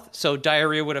loincloth, so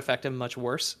diarrhea would affect him much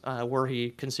worse were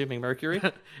he consuming mercury.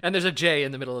 And there's a J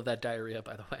in the middle of that diarrhea,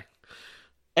 by the way.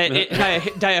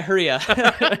 Diarrhea.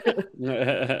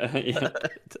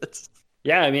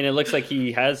 Yeah, I mean, it looks like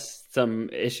he has some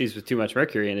issues with too much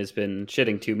mercury and has been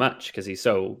shitting too much because he's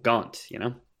so gaunt, you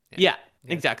know? Yeah.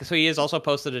 Exactly. So he is also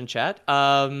posted in chat.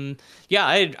 Yeah,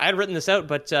 I had written this out,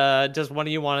 but does one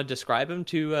of you want to describe him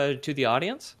to the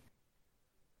audience?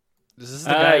 Is this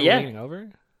the guy leaning over?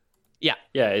 Yeah.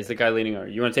 Yeah, he's the guy leaning over.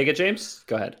 You want to take it, James?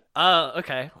 Go ahead.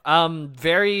 Okay.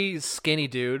 Very skinny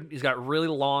dude. He's got really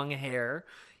long hair.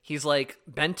 He's like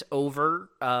bent over,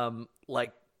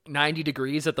 like 90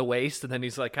 degrees at the waist, and then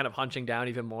he's like kind of hunching down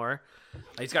even more.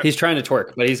 He's trying to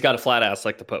twerk, but he's got a flat ass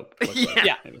like the Pope.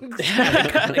 Yeah.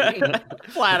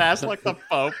 Flat ass like the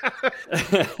Pope.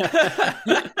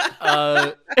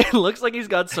 It looks like he's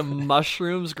got some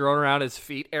mushrooms growing around his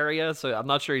feet area, so I'm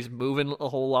not sure he's moving a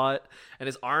whole lot. And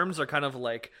his arms are kind of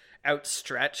like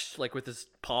outstretched, like with his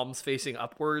palms facing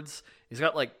upwards. He's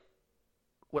got like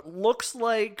what looks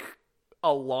like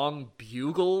a long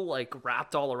bugle, like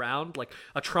wrapped all around, like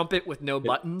a trumpet with no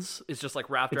buttons is just like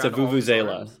wrapped around. It's a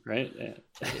vuvuzela, right?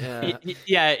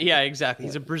 Yeah, exactly.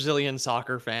 He's a Brazilian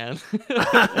soccer fan.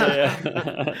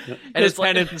 Yeah. And his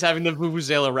penance is having the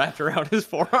vuvuzela wrapped around his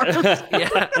forearms.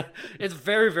 Yeah, it's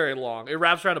very, very long. It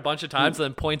wraps around a bunch of times and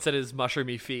then points at his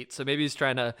mushroomy feet. So maybe he's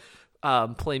trying to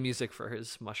play music for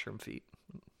his mushroom feet.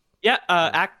 Yeah,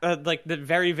 like the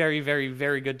very, very, very,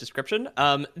 very good description.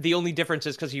 The only difference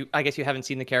is because I guess you haven't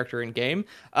seen the character in game.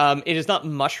 It is not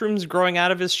mushrooms growing out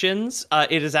of his shins.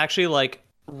 It is actually like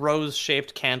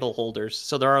rose-shaped candle holders.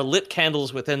 So there are lit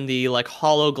candles within the like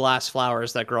hollow glass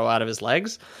flowers that grow out of his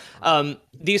legs.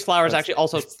 These flowers actually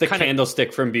also it's the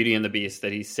candlestick from Beauty and the Beast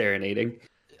that he's serenading.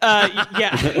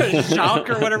 Yeah,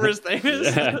 Jacques or whatever his name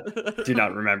is. Do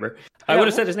not remember. I would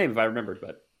have said his name if I remembered,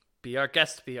 but be our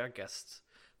guest. Be our guest.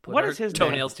 Put what is his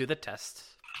toenails name? to the test.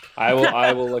 I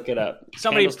will look it up.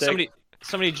 Somebody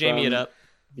Jamie it up.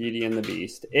 Beauty and the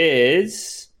Beast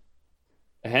is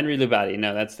Henry Lubati.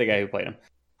 No, that's the guy who played him.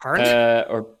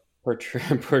 Or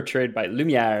portrayed by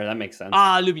Lumiere. That makes sense.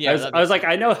 Lumiere. I was like,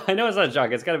 I know it's not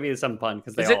Jacques. It's got to be some pun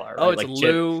because they all are. Right? Oh, it's like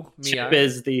Lumiere. Chip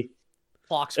is the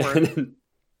Clocksworth.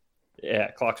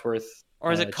 Yeah, Clocksworth.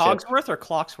 Or is it Cogsworth or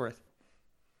Clocksworth?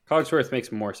 Cogsworth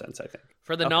makes more sense, I think.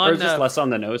 For the or just less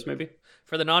on the nose, maybe.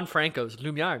 For the non-Francos,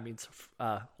 Lumiere means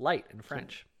light in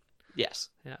French. Yes.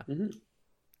 Yeah.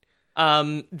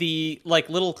 Mm-hmm. The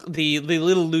little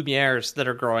Lumieres that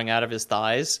are growing out of his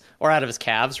thighs, or out of his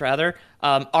calves rather,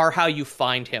 are how you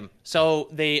find him. So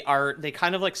they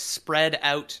kind of like spread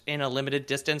out in a limited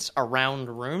distance around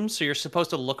rooms. So you're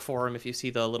supposed to look for him if you see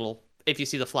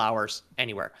the flowers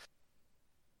anywhere.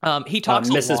 He talks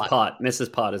a lot.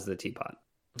 Mrs. Pot is the teapot.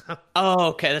 Oh,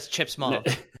 okay, that's Chip's mom.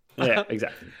 Yeah,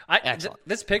 exactly.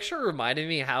 This picture reminded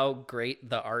me how great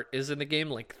the art is in the game.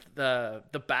 Like the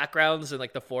backgrounds and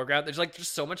like the foreground. There's like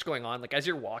just so much going on. Like as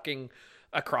you're walking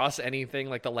across anything,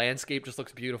 like the landscape just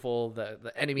looks beautiful.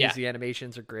 The enemies, the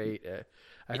animations are great.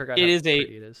 I forgot how pretty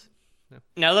it is. Yeah.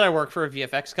 Now that I work for a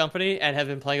VFX company and have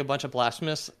been playing a bunch of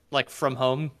Blasphemous like from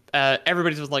home,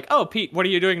 everybody's was like, "Oh, Pete, what are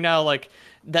you doing now?" Like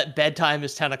that bedtime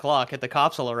is 10 o'clock at the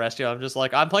cops will arrest you. I'm just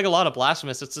like, I'm playing a lot of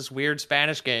Blasphemous. It's this weird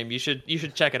Spanish game. You should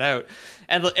check it out.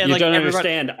 And you like, don't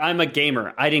understand. I'm a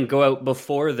gamer. I didn't go out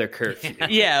before the curfew.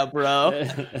 Yeah, bro.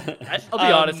 I'll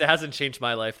be honest. It hasn't changed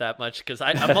my life that much because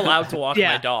I'm allowed to walk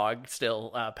my dog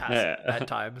still past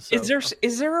bedtime. So.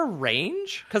 Is there a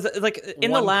range? Because like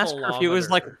in the last curfew, it was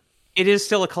like It is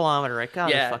still a kilometer, right?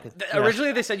 God, Yeah. fucking,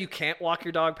 Originally, they said you can't walk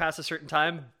your dog past a certain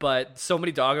time, but so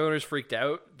many dog owners freaked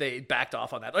out, they backed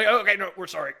off on that. Like, okay, no, we're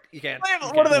sorry. You can't.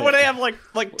 What do they have,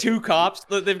 like two cops?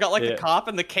 They've got, like, the cop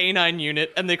and the canine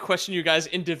unit, and they question you guys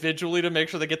individually to make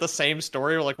sure they get the same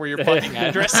story, or, like, where your fucking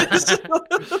address is.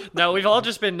 No, we've all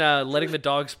just been letting the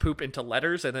dogs poop into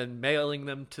letters and then mailing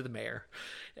them to the mayor.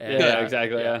 And, Yeah,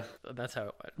 exactly. Yeah. That's how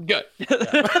it went. Good.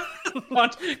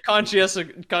 Conscientious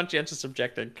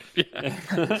objecting. So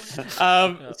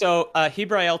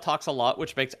Hebrael talks a lot,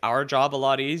 which makes our job a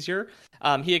lot easier.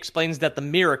 He explains that the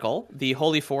miracle, the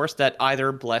holy force that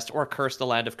either blessed or cursed the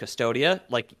land of Custodia,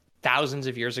 like thousands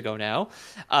of years ago now,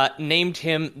 named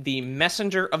him the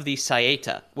messenger of the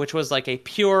Saeta, which was like a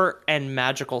pure and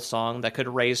magical song that could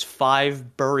raise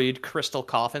 5 buried crystal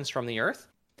coffins from the earth.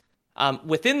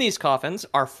 Within these coffins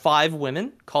are 5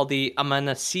 women called the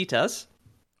Amanasitas,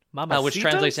 which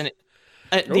translates in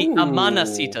the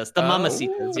Amanasitas, the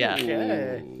Mamacitas, yeah.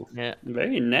 Okay. Yeah.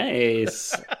 Very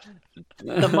nice.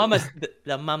 The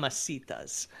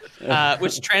Mamacitas,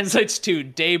 which translates to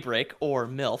daybreak or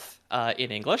MILF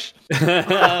in English.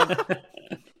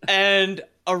 And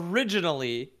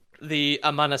originally, the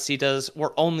Amanasitas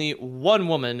were only one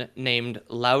woman named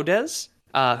Laudes,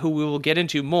 who we will get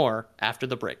into more after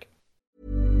the break.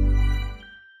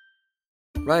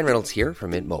 Ryan Reynolds here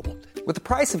from Mint Mobile. With the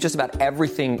price of just about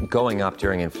everything going up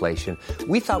during inflation,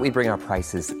 we thought we'd bring our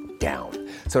prices down.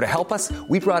 So to help us,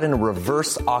 we brought in a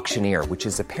reverse auctioneer, which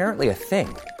is apparently a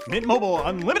thing. Mint Mobile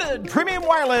Unlimited Premium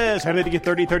Wireless. How to get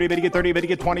 30, 30, bit to get 30, bit to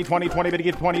get 20, 20, 20, bit to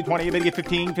get 20, 20, bit to get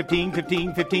 15, 15,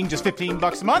 15, 15, just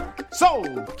 $15 a month?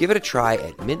 Sold! Give it a try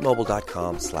at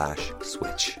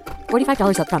mintmobile.com/switch.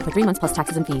 $45 up front for 3 months plus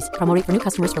taxes and fees. Promo rate for new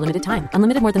customers for limited time.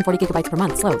 Unlimited more than 40 gigabytes per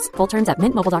month. Slows full terms at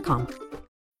mintmobile.com.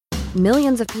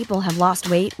 Millions of people have lost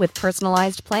weight with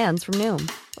personalized plans from Noom.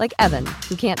 Like Evan,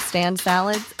 who can't stand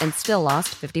salads and still lost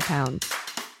 50 pounds.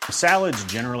 Salads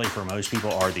generally for most people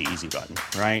are the easy button,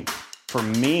 right? For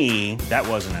me, that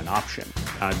wasn't an option.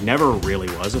 I never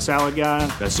really was a salad guy.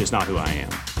 That's just not who I am.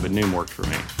 But Noom worked for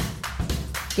me.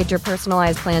 Get your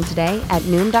personalized plan today at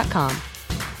Noom.com.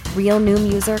 Real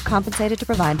Noom user compensated to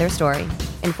provide their story.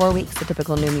 In 4 weeks, the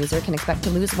typical Noom user can expect to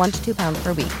lose 1 to 2 pounds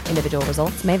per week. Individual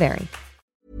results may vary.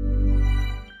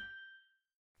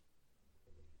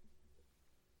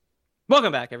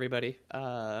 Welcome back, everybody.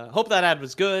 Hope that ad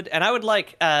was good. And I would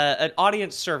like an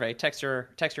audience survey. Text your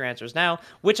answers now.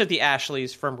 Which of the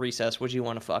Ashleys from Recess would you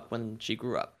want to fuck when she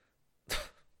grew up?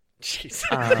 Jeez.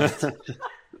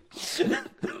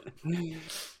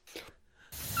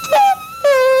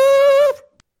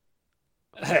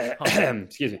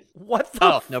 Excuse me. What the?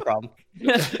 Oh, no problem.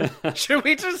 Should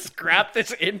we just scrap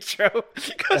this intro?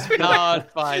 No,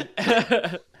 it's fine.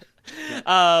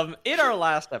 In our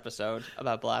last episode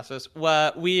about Blasphemous,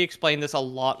 we explained this a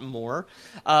lot more,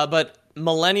 but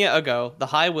millennia ago, the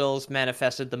High Wills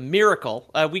manifested the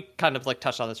miracle. We kind of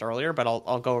touched on this earlier, but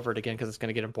I'll go over it again because it's going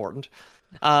to get important.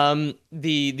 The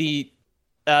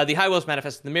High Wills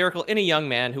manifested the miracle in a young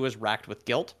man who was racked with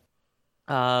guilt.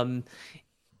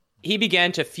 He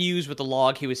began to fuse with the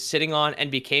log he was sitting on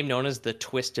and became known as the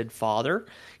Twisted Father.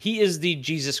 He is the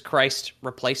Jesus Christ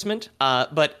replacement,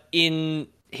 but in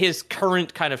his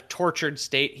current kind of tortured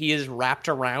state, he is wrapped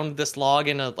around this log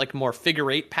in a more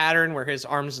figure 8 pattern where his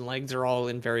arms and legs are all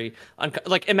in very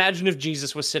imagine if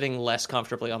Jesus was sitting less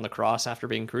comfortably on the cross after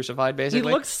being crucified, basically.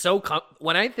 He looks so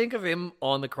when I think of him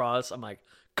on the cross, I'm like,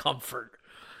 comfort.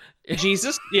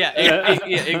 Jesus? Yeah,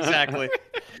 exactly.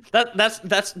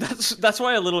 That's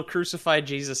why a little crucified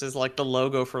Jesus is like the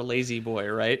logo for Lazy Boy,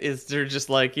 right? Is they're just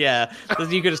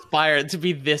you could aspire to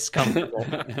be this comfortable.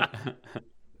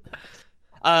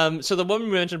 So the woman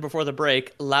we mentioned before the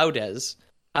break, Laudes,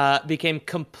 became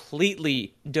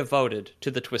completely devoted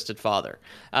to the Twisted Father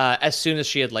as soon as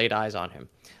she had laid eyes on him.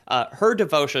 Her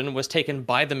devotion was taken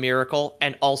by the miracle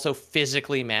and also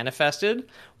physically manifested.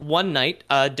 One night,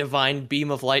 a divine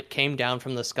beam of light came down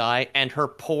from the sky, and her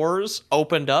pores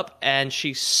opened up, and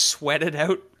she sweated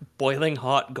out boiling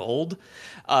hot gold.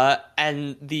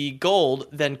 And the gold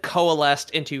then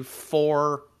coalesced into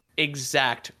 4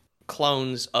 exact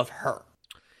clones of her.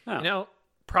 Oh.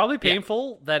 Probably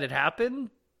painful that it happened,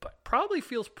 but probably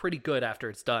feels pretty good after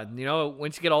it's done.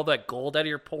 Once you get all that gold out of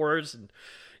your pores and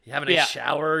you have a nice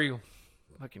shower, you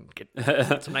fucking get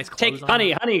some nice clothes on.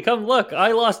 Honey, come look.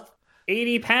 I lost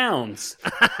 80 pounds.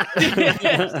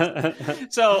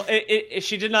 So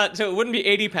she did not. So it wouldn't be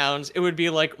 80 pounds. It would be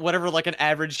whatever an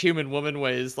average human woman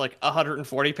weighs,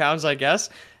 140 pounds, I guess.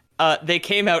 They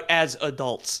came out as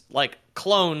adults,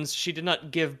 clones. She did not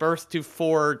give birth to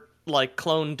 4 like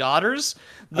clone daughters.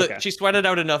 She sweated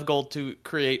out enough gold to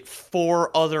create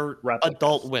 4 other replicas.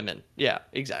 Adult women. Yeah,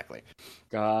 exactly.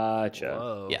 Gotcha.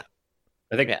 Whoa. Yeah.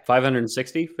 I think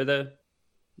 560 for the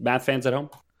math fans at home.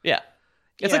 Yeah.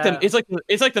 It's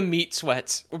like the meat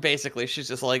sweats. Basically, she's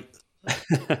just like.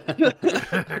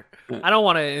 I don't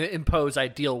want to impose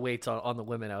ideal weights on the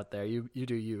women out there. You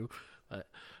do you. But,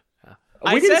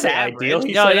 we didn't say ideal.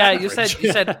 You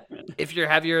said if you're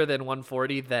heavier than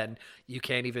 140, then you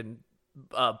can't even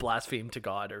blaspheme to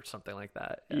God or something like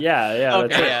that. Yeah.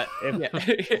 Okay.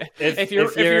 That's If you're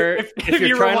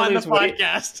trying on to the lose weight,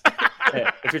 podcast.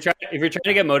 if you're trying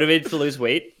to get motivated to lose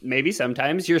weight, maybe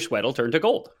sometimes your sweat will turn to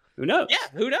gold. Who knows? Yeah,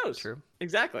 who knows? True.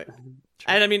 Exactly.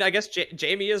 And I mean, I guess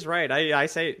Jamie is right. I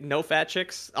say no fat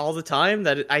chicks all the time.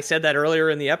 That I said that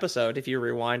earlier in the episode. If you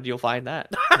rewind, you'll find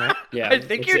that. Right? Yeah, I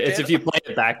think it's if you play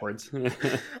it backwards. I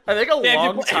think a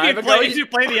long time ago. If you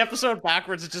play the episode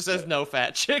backwards, it just says no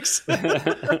fat chicks.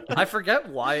 I forget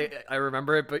why I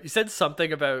remember it, but you said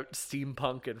something about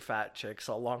steampunk and fat chicks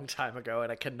a long time ago,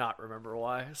 and I cannot remember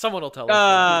why. Someone will tell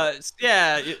us.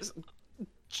 Yeah.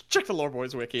 Check the Lore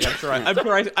Boys wiki.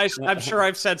 I'm sure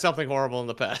I've said something horrible in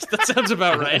the past. That sounds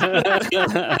about right.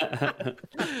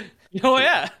 Oh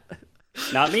yeah.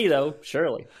 Not me though.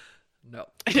 Surely. No.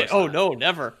 Oh no,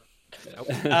 never.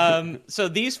 Nope. So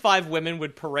these 5 women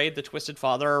would parade the Twisted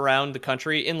Father around the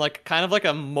country in like kind of like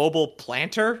a mobile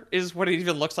planter is what it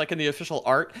even looks like in the official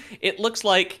art. It looks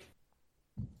like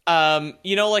like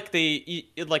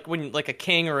like when like a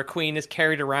king or a queen is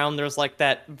carried around, there's like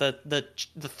that the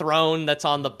throne that's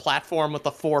on the platform with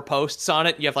the 4 posts on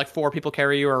it. You have like 4 people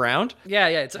carry you around. Yeah,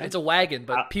 it's a wagon,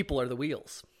 but people are the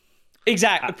wheels.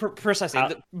 Exactly,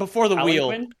 precisely. Before the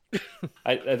wheel.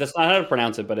 That's not how to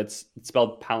pronounce it, but it's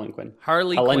spelled palanquin.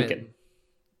 Harley Quinn.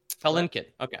 Palanquin.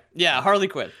 Okay. Yeah, Harley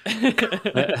Quinn.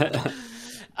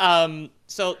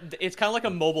 So it's kind of like a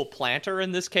mobile planter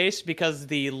in this case, because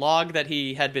the log that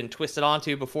he had been twisted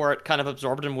onto before it kind of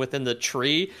absorbed him within the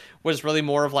tree was really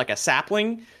more of like a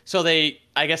sapling. So they,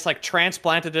 I guess, like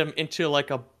transplanted him into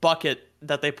like a bucket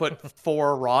that they put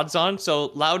 4 rods on. So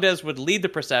Laudez would lead the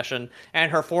procession and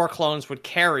her 4 clones would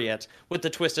carry it with the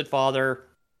Twisted Father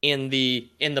in the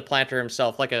planter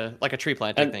himself, like a tree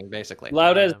planting thing, basically.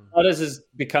 Laudez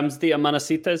becomes the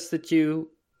Amanecitas that you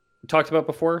talked about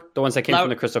before, the ones that came from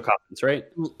the Crystal Coffins, right?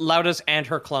 Laudez and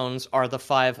her clones are the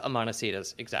 5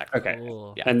 Amanecitas, exactly. Okay,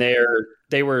 Cool. Yeah. and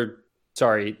they were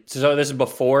sorry. So this is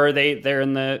before they're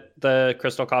in the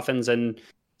Crystal Coffins and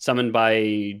summoned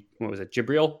by, what was it,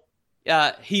 Jibriel?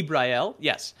 Hebrael,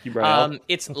 yes. Hebrael.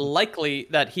 It's likely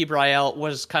that Hebrael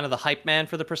was kind of the hype man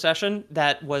for the procession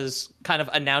that was kind of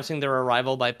announcing their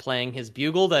arrival by playing his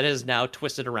bugle that is now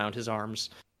twisted around his arms,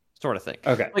 sort of thing.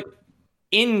 Okay. Like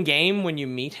in game when you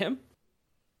meet him,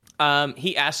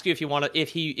 he asks you if you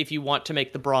want to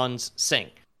make the bronze sing,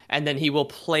 and then he will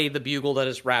play the bugle that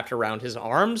is wrapped around his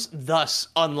arms, thus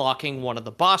unlocking one of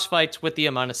the boss fights with the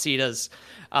Amanecitas.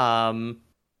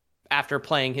 After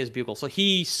playing his bugle. So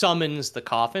he summons the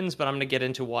coffins, but I'm going to get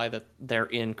into why that they're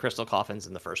in crystal coffins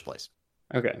in the first place.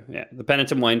 Okay, yeah. The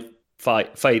Penitent Wine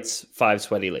fights 5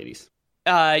 sweaty ladies.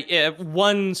 Yeah,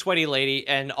 1 sweaty lady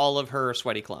and all of her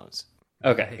sweaty clones.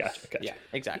 Okay, gotcha. Yeah,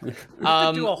 exactly. Do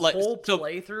a whole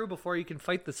playthrough before you can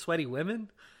fight the sweaty women?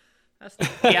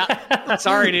 Yeah,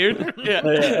 sorry, dude. Yeah.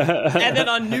 And then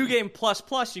on New Game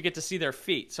Plus, you get to see their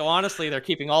feet. So honestly, they're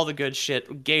keeping all the good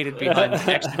shit gated behind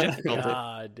extra difficulty.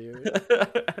 God, dude.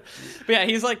 But yeah,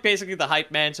 he's like basically the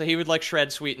hype man. So he would like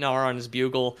shred Sweet Nour on his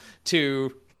bugle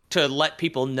to let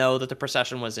people know that the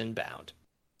procession was inbound.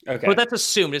 Okay, but that's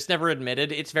assumed. It's never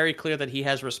admitted. It's very clear that he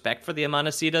has respect for the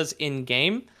Amanecitas in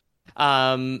game.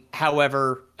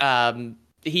 However,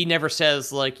 he never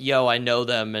says like, "Yo, I know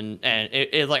them," and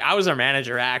it like I was their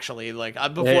manager actually. Like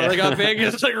before they got big,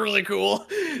 it's like really cool.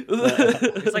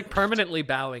 He's like permanently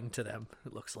bowing to them.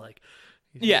 It looks like.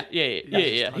 Yeah.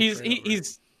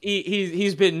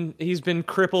 He's been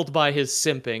crippled by his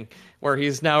simping, where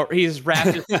he's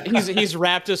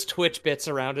wrapped his Twitch bits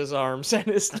around his arms and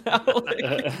is now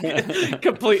like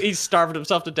he's starved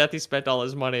himself to death. He spent all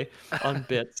his money on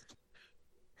bits.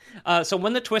 So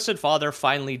when the Twisted Father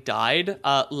finally died,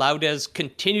 Laudez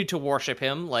continued to worship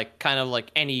him, like kind of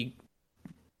like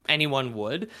anyone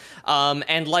would.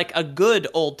 And like a good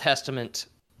Old Testament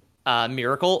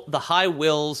miracle, the High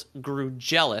Wills grew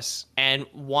jealous and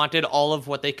wanted all of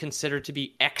what they considered to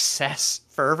be excess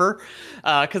fervor,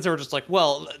 because they were just like,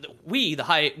 well, we the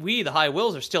High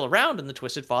Wills are still around and the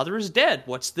Twisted Father is dead.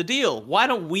 What's the deal? Why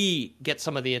don't we get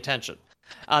some of the attention?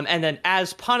 And then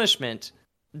as punishment,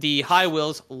 the High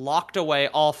Wills locked away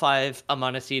all 5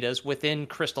 Amanecitas within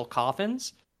crystal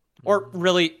coffins. Or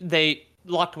really, they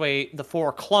locked away the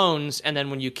 4 clones, and then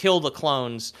when you kill the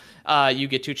clones, you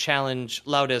get to challenge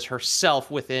Laudes herself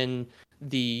within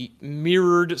the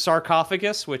mirrored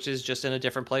sarcophagus, which is just in a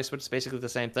different place, but it's basically the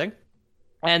same thing.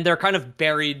 And they're kind of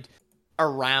buried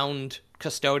around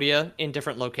Custodia in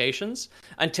different locations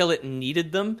until it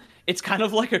needed them. It's kind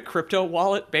of like a crypto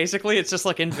wallet, basically. It's just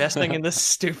like investing in this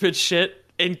stupid shit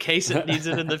in case it needs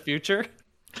it in the future.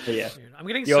 Yeah. I'm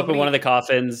getting You open one of the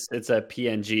coffins, it's a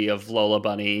PNG of Lola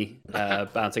Bunny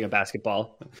bouncing a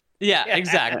basketball. Yeah,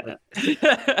 exactly.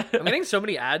 I'm getting so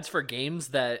many ads for games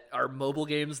that are mobile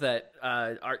games that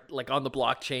are like on the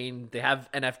blockchain. They have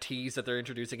NFTs that they're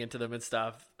introducing into them and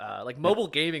stuff. Like mobile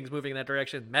gaming's moving in that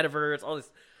direction. Metaverse, all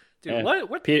this. Dude,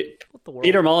 what the world?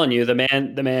 Peter Molyneux, the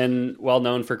man well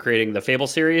known for creating the Fable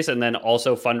series and then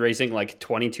also fundraising like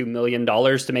 $22 million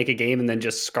to make a game and then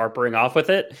just scarpering off with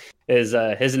it, is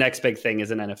his next big thing is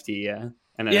an NFT.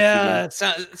 Yeah, it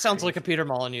sounds like a Peter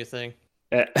Molyneux thing.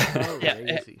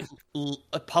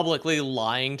 Publicly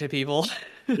lying to people.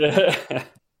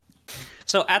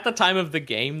 So at the time of the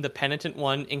game, the Penitent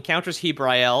One encounters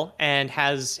Hebrael and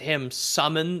has him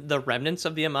summon the remnants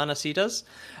of the Amanecitas.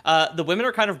 The women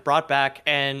are kind of brought back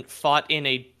and fought in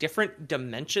a different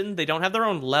dimension. They don't have their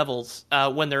own levels.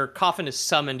 When their coffin is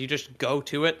summoned, you just go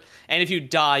to it. And if you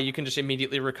die, you can just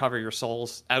immediately recover your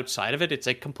souls outside of it. It's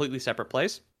a completely separate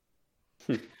place.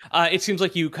 It seems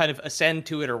like you kind of ascend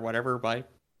to it or whatever by,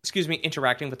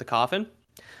 interacting with the coffin.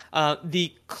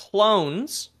 The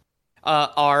clones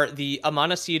are the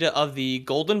Amanecida of the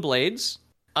Golden Blades,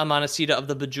 Amanecida of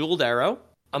the Bejeweled Arrow,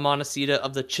 Amanecida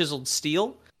of the Chiseled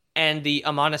Steel, and the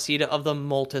Amanecida of the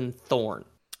Molten Thorn.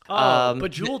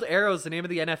 Bejeweled Arrow is the name of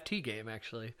the NFT game,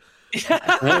 actually.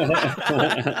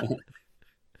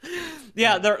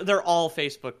 Yeah, they're all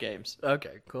Facebook games.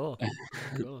 Okay, cool.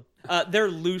 They're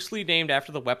loosely named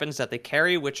after the weapons that they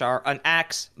carry, which are an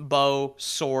axe, bow,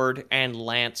 sword, and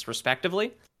lance,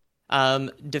 respectively.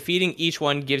 Defeating each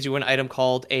one gives you an item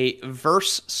called a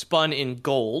verse spun in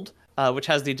gold, which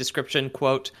has the description,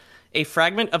 quote, a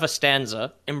fragment of a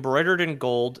stanza embroidered in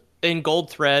gold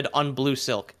thread on blue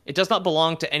silk. It does not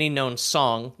belong to any known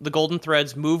song. The golden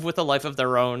threads move with a life of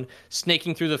their own,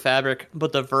 snaking through the fabric,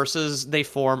 but the verses they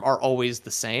form are always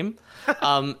the same.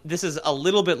 This is a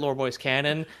little bit Lore Boys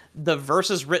canon. The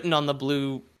verses written on the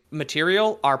blue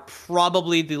material are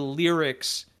probably the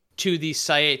lyrics to the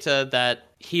saeta that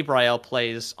Hebrael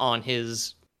plays on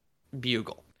his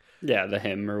bugle. Yeah, the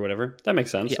hymn or whatever. That makes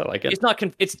sense. Yeah. I like it.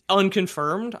 It's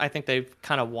unconfirmed. I think they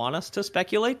kind of want us to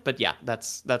speculate, but yeah,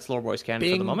 that's Lore Boys canon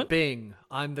for the moment. Bing,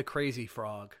 I'm the crazy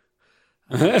frog.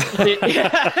 Do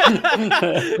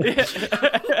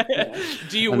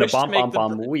you wish to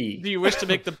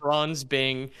make the bronze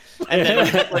Bing, and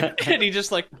then and he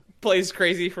just like plays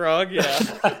crazy frog? Yeah.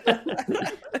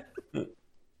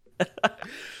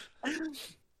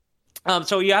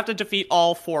 So you have to defeat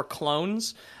all 4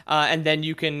 clones, and then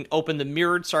you can open the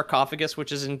mirrored sarcophagus,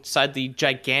 which is inside the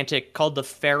gigantic, called the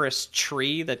Ferris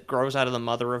tree that grows out of the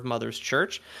Mother of Mothers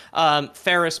Church.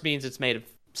 Ferris means it's made of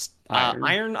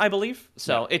iron, I believe.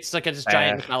 So it's like a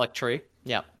giant metallic tree.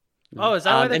 Yeah. Oh, is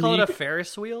that why they call it a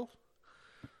Ferris wheel?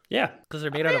 Yeah. Because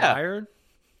they're made out of iron?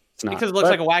 It's not. Because it looks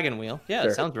like a wagon wheel. Yeah,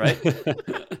 It sounds right.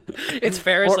 It's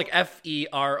Ferris, like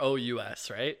Ferous,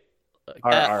 right?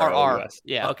 R.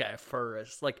 Yeah. Okay,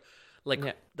 Ferris. Like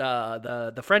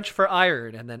the French for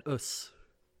iron, and then us.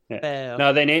 Yeah.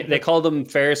 No, they call them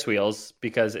Ferris wheels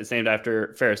because it's named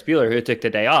after Ferris Bueller, who took the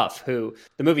day off. Who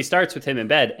the movie starts with him in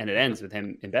bed and it ends with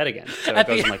him in bed again. So it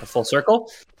goes in like a full circle.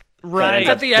 Right.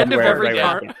 At the end of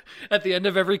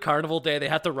every carnival day, they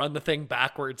have to run the thing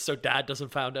backwards so Dad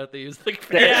doesn't find out they use the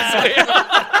Ferris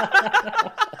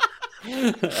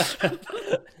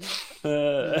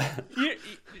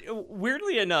wheel.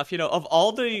 Weirdly enough, of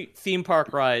all the theme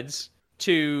park rides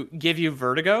to give you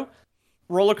vertigo,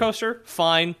 roller coaster,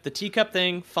 fine. The teacup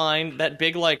thing, fine. That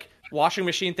big like washing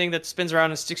machine thing that spins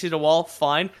around and sticks you to the wall,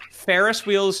 fine. Ferris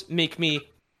wheels make me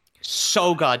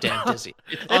so goddamn dizzy.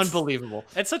 It's unbelievable.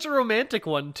 It's such a romantic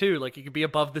one too. Like you could be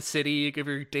above the city, you give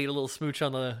your date a little smooch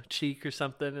on the cheek or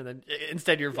something, and then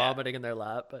instead you're vomiting in their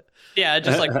lap. But yeah,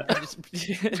 just like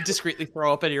discreetly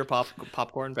throw up into your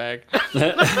popcorn bag.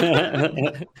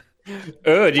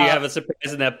 Oh, do you have a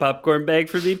surprise in that popcorn bag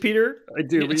for me, Peter? I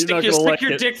do. But stick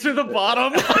your dick through the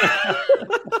bottom.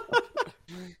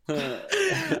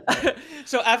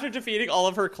 So after defeating all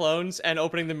of her clones and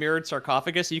opening the mirrored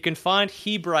sarcophagus, you can find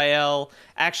Hebrael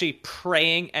actually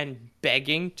praying and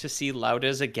begging to see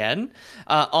Laudes again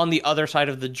on the other side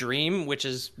of the dream, which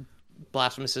is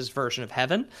Blasphemous's version of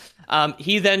heaven.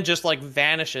 He then just like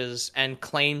vanishes and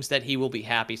claims that he will be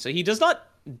happy. So he does not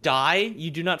die.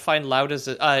 You do not find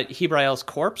Hebrael's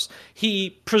corpse.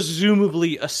 He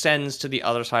presumably ascends to the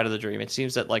other side of the dream. It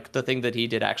seems that like the thing that he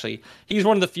did actually, he's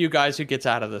one of the few guys who gets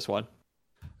out of this one.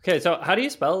 Okay, so how do you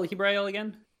spell Hebrael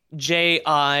again?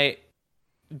 Jibrael.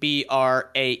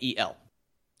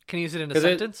 Can you use it in a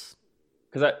sentence?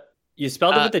 Because you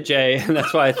spelled it with a J, and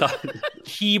that's why I thought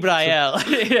Hebrael.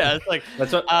 Yeah, it's like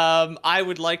that's what. I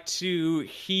would like to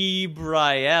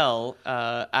Hebrael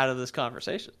out of this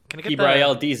conversation. Can I get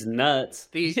Hebrael these nuts?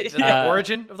 The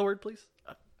origin of the word, please?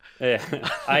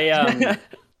 Yeah,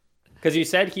 because you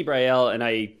said Hebrael, and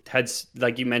I had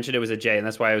like you mentioned it was a J, and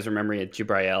that's why I was remembering it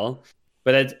Jibrael.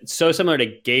 But it's so similar to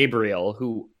Gabriel,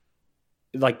 who,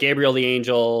 like Gabriel the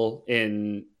angel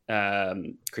in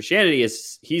Christianity,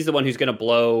 he's the one who's going to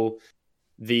blow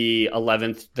the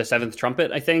seventh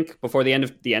trumpet, I think, before the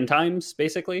end times,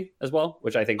 basically, as well,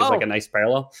 which I think is like a nice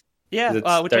parallel. Yeah,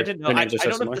 which I didn't know. I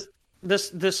don't know if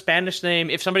this Spanish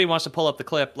name, if somebody wants to pull up the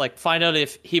clip, like find out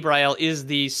if Hebrael is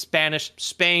the Spanish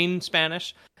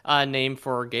name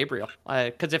for Gabriel,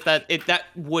 because if that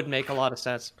would make a lot of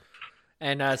sense.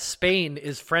 And Spain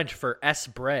is French for S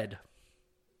bread.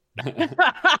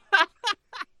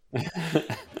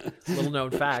 Little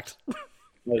known fact.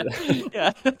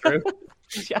 Yeah, true.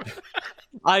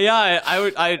 Yeah,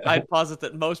 I'd posit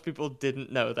that most people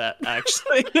didn't know that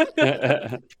actually.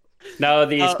 No,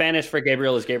 the Spanish for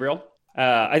Gabriel is Gabriel.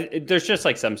 There's just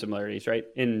like some similarities, right?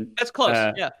 That's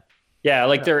close. Yeah,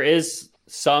 like there is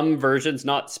some versions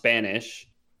not Spanish,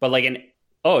 but like in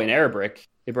Arabic,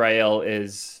 Hebrael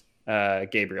is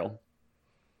Gabriel.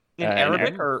 In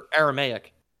Arabic or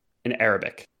Aramaic? In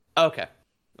Arabic. Okay.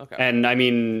 And I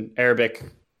mean, Arabic,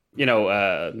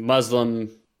 Muslim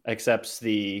accepts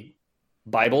the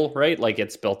Bible, right? Like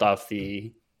it's built off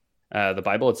the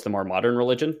Bible. It's the more modern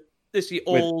religion. Is the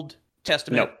Old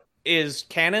Testament is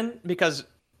canon because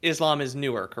Islam is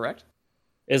newer, correct?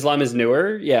 Islam is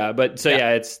newer, yeah. But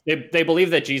it's they believe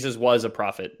that Jesus was a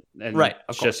prophet, and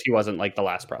it's just he wasn't like the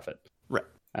last prophet, right?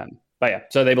 But yeah,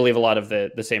 so they believe a lot of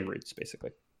the same roots,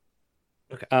 basically.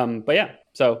 Okay. But yeah,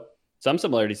 so some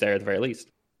similarities there at the very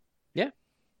least. Yeah.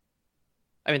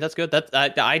 I mean, that's good.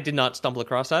 I did not stumble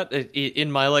across that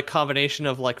in my like combination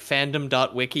of like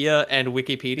fandom.wikia and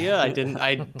Wikipedia. I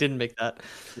didn't make that.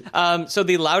 So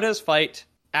the loudest fight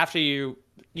after you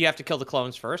have to kill the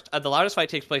clones first. The loudest fight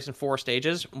takes place in 4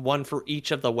 stages, one for each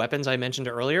of the weapons I mentioned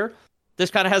earlier. This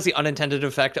kind of has the unintended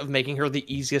effect of making her the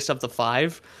easiest of the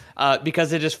 5,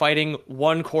 because it is fighting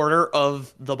 1/4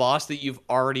 of the boss that you've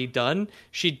already done.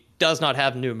 She does not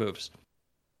have new moves.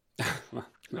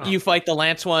 You fight the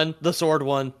lance one, the sword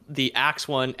one, the axe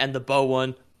one, and the bow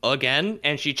one again,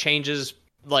 and she changes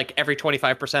like every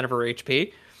 25% of her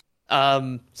HP.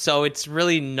 So it's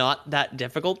really not that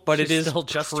difficult, but it is still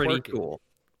just pretty twerking. cool.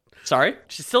 Sorry?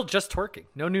 She's still just twerking.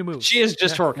 No new moves. She is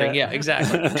just twerking. Yeah,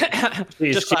 exactly.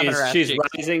 She's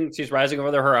rising. She's rising over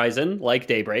the horizon like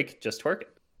daybreak, just twerking.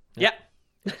 Yeah.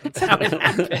 That's how it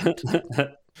happened.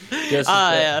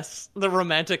 Yes. The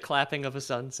romantic clapping of a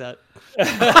sunset.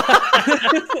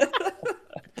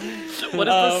 What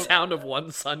is the sound of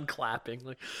one sun clapping?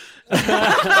 Like...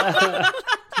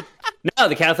 No,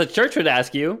 the Catholic Church would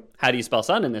ask you, how do you spell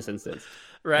sun in this instance?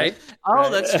 Right?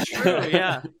 Oh, that's true.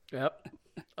 Yeah. Yep.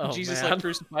 Oh, Jesus, man. like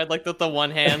crucified, like the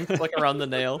one hand, like around the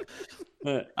nail.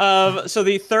 So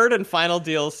the third and final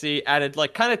DLC added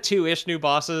like kind of 2-ish new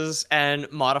bosses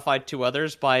and modified 2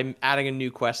 others by adding a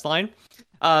new quest line.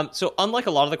 So unlike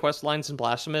a lot of the quest lines in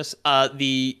Blasphemous,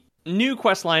 the new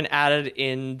quest line added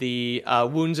in the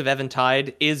Wounds of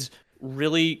Eventide is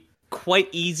really quite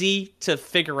easy to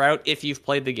figure out if you've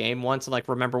played the game once and like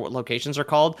remember what locations are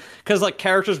called, because like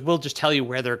characters will just tell you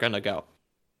where they're gonna go.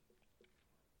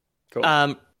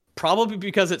 Cool. Probably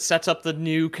because it sets up the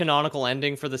new canonical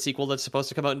ending for the sequel that's supposed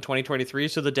to come out in 2023,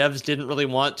 so the devs didn't really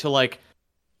want to like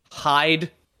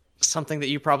hide something that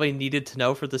you probably needed to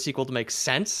know for the sequel to make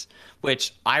sense,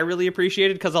 which I really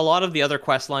appreciated, because a lot of the other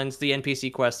quest lines, the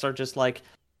NPC quests, are just like,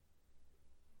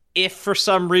 if for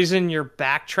some reason you're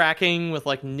backtracking with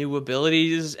like new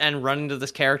abilities and run into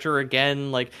this character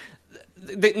again, like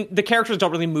the characters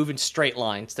don't really move in straight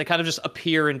lines. They kind of just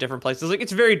appear in different places. Like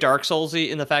it's very Dark Soulsy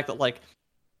in the fact that like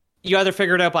you either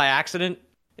figure it out by accident,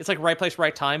 it's like right place,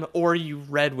 right time, or you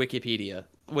read Wikipedia,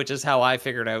 which is how I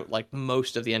figured out like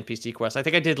most of the NPC quests. I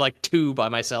think I did like 2 by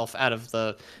myself out of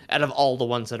all the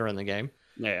ones that are in the game.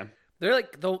 Yeah. They're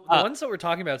like the ones that we're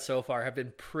talking about so far have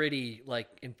been pretty like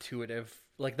intuitive.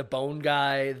 Like the bone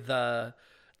guy, the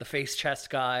face chest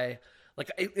guy. Like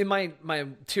in my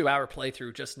 2-hour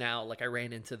playthrough just now, like I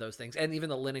ran into those things, and even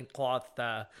the linen cloth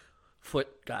foot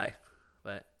guy.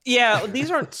 But Yeah,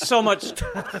 these aren't so much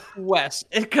quests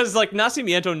because like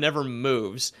Nacimiento never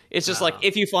moves. It's just like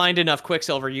if you find enough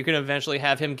Quicksilver, you can eventually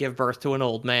have him give birth to an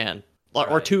old man.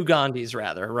 Or two Gandhis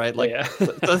rather, right? Like,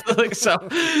 like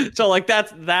so like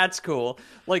that's cool.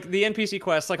 Like the NPC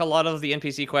quests, like a lot of the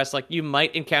NPC quests, like you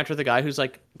might encounter the guy who's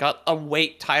like got a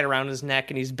weight tied around his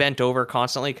neck and he's bent over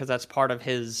constantly because that's part of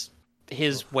his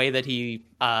way that he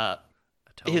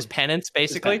his penance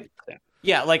basically.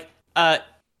 Yeah, like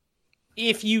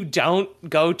if you don't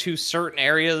go to certain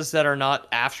areas that are not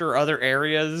after other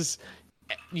areas,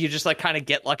 you just like kind of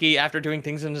get lucky after doing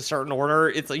things in a certain order.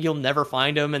 It's like you'll never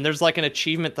find him, and there's like an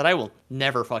achievement that I will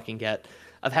never fucking get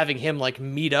of having him like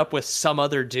meet up with some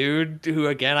other dude who,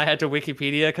 again, I had to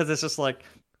Wikipedia because it's just like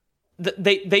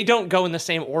they don't go in the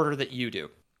same order that you do,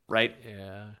 right?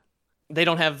 yeah. They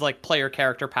don't have like player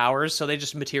character powers, so they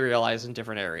just materialize in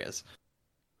different areas.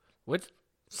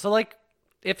 So like,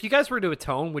 if you guys were to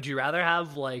atone, would you rather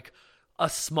have like a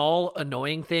small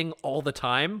annoying thing all the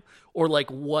time, or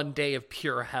like one day of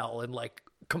pure hell and like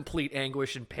complete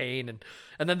anguish and pain,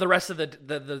 and then the rest of the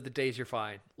days you're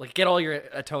fine? Like get all your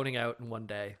atoning out in one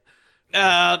day.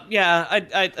 Yeah,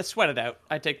 I sweat it out.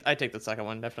 I take the second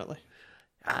one definitely.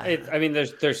 I mean,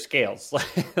 there's scales.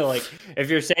 Like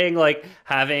if you're saying like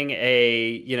having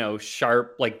a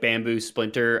sharp like bamboo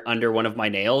splinter under one of my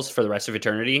nails for the rest of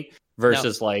eternity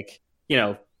versus like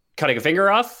cutting a finger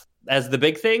off as the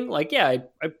big thing, like yeah,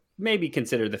 I maybe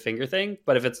consider the finger thing.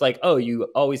 But if it's like, oh, you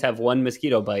always have one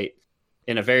mosquito bite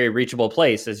in a very reachable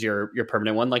place as your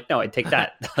permanent one, like no, I'd take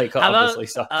that. Like obviously,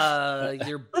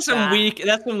 That's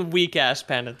some weak ass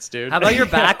penance, dude. How about your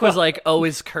back was like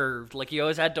always curved, like you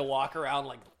always had to walk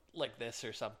around like this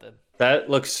or something?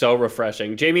 That looks so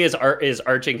refreshing. Jamie is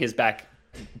arching his back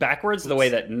backwards the way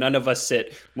that none of us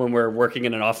sit when we're working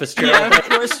in an office chair. Yeah, of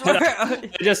course.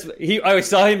 I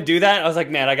saw him do that. I was like,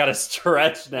 man, I gotta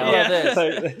stretch now. Yeah.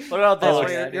 What about this?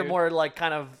 Where you're more like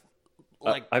kind of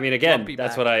like. I mean, again,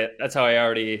 that's how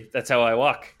I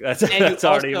walk. That's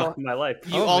already my life.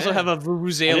 You also have a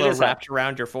vuvuzela wrapped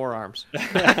around your forearms.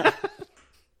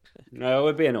 No, it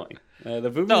would be annoying.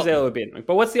 The vuvuzela would be annoying.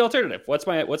 But what's the alternative? What's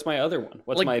my other one?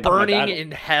 What's like my burning my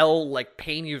in hell, like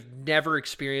pain you've never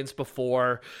experienced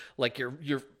before, like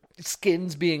your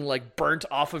skin's being like burnt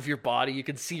off of your body. You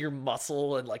can see your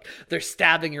muscle, and like they're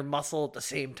stabbing your muscle at the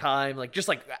same time. Like just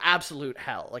like absolute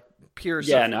hell, like pure.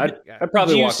 Yeah, no, I'd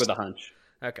probably walk with a hunch.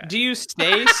 Okay. Do you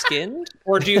stay skinned,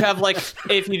 or do you have like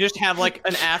if you just have like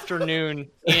an afternoon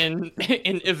in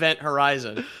Event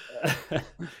Horizon?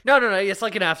 No. It's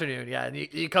like an afternoon, yeah. And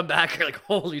you come back, you're like,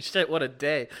 holy shit, what a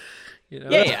day.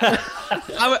 Yeah.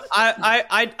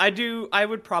 I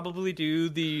would probably do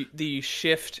the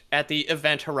shift at the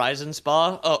Event Horizon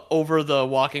spa over the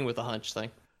walking with a hunch thing.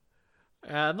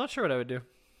 I'm not sure what I would do,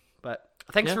 but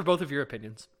thanks for both of your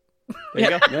opinions.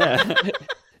 There you go.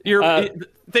 Yeah.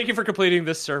 Thank you for completing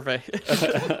this survey.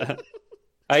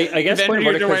 I guess point of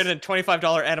order, you're wearing a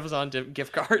 $25 Amazon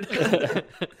gift card.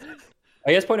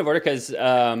 I guess point of order because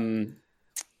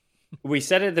we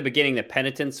said at the beginning that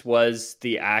penitence was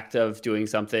the act of doing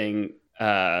something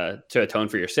to atone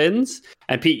for your sins.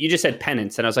 And Pete, you just said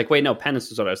penance. And I was like, wait, no,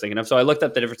 penance is what I was thinking of. So I looked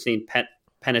up the difference between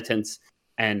penitence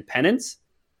and penance.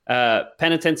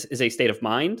 Penitence is a state of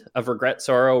mind of regret,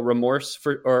 sorrow, remorse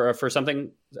for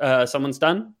something someone's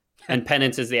done. And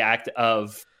penance is the act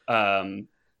of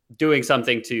doing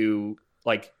something to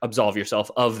like absolve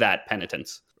yourself of that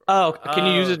penitence. Oh, can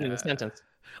you use it in a sentence?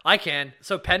 I can.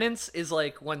 So penance is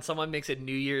like when someone makes a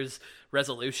New Year's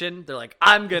resolution. They're like,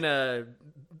 I'm going to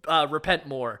repent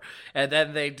more. And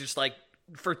then they just like,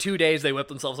 for 2 days, they whip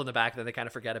themselves on the back. And then they kind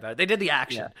of forget about it. They did the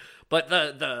action. Yeah. But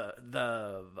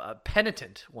the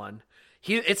penitent one,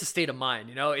 it's a state of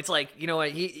mind. It's like, what,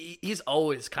 he's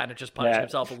always kind of just punishing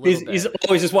himself a little bit. He's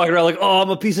always just walking around like, oh, I'm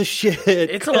a piece of shit.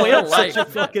 It's a way of life. Such a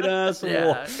fucking asshole.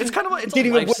 Yeah. It's kind of like, it's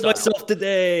didn't even whip myself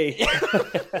today.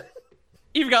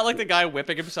 You've got like the guy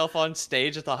whipping himself on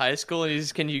stage at the high school, and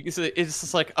it's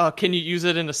just like, oh, can you use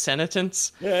it in a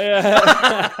sentence?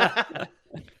 Yeah.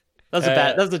 That's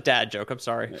a dad joke. I'm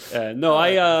sorry.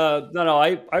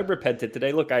 I repented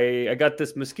today. Look, I got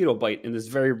this mosquito bite in this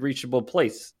very reachable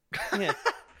place. Yeah.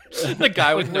 The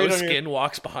guy with no skin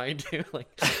walks behind you, like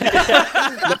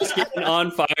no skin,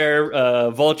 on fire,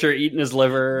 vulture eating his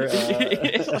liver,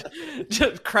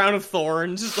 crown of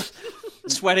thorns,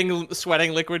 sweating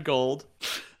liquid gold.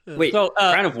 Wait, so,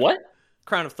 crown of what?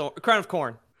 Crown of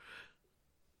corn.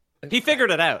 He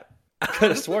figured it out. I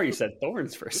could have swore you said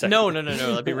thorns for a second. No,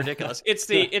 that'd be ridiculous. It's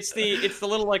the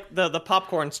little like the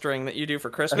popcorn string that you do for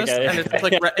Christmas, and it's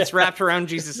like it's wrapped around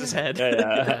Jesus's head.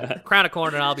 Crown of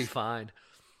corn, and I'll be fine.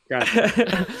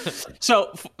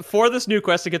 So for this new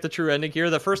quest to get the true ending here,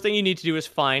 the first thing you need to do is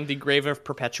find the Grave of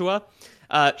Perpetua.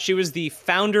 She was the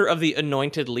founder of the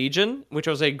Anointed Legion, which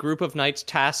was a group of knights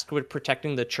tasked with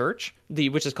protecting the church,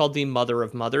 which is called the Mother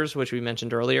of Mothers, which we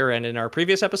mentioned earlier and in our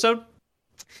previous episode,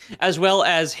 as well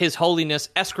as His Holiness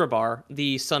Escribar,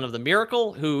 the son of the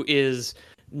Miracle, who is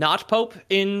not Pope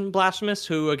in Blasphemous,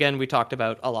 who, again, we talked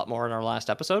about a lot more in our last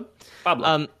episode.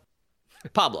 Pablo.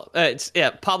 Pablo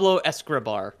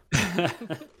Escribar.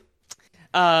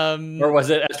 Or was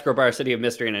it Escribar, City of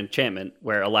Mystery and Enchantment,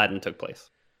 where Aladdin took place?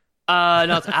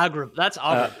 No, it's That's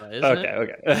Agrabah, isn't it?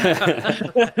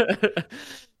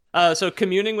 Okay. So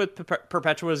communing with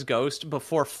Perpetua's ghost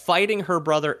before fighting her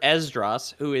brother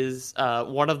Esdras, who is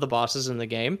one of the bosses in the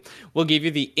game, will give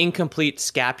you the incomplete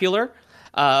scapular,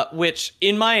 which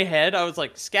in my head, I was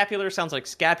like, scapular sounds like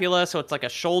scapula, so it's like a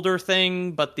shoulder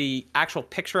thing, but the actual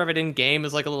picture of it in game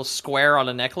is like a little square on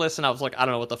a necklace, and I was like, I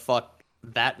don't know what the fuck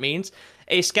that means.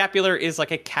 A scapular is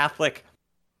like a Catholic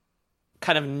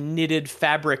kind of knitted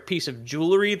fabric piece of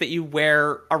jewelry that you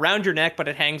wear around your neck, but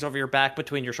it hangs over your back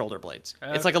between your shoulder blades.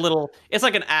 It's like a little, it's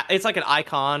like an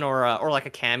icon or like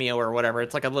a cameo or whatever.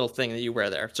 It's like a little thing that you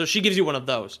wear there. So she gives you one of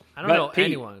those. I don't know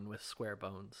anyone with square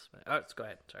bones. Let's go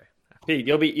ahead. Sorry. Pete,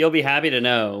 you'll be happy to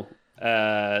know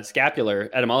scapular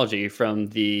etymology from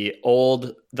the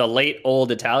late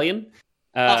old Italian.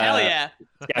 Hell yeah.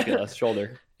 Scapula,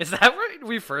 shoulder. Is that where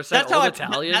we first said old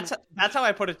Italian? That's how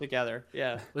I put it together.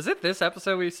 Yeah. Was it this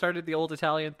episode we started the old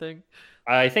Italian thing?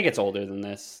 I think it's older than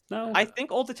this. No, I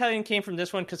think old Italian came from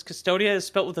this one because Custodia is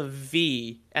spelled with a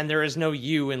V and there is no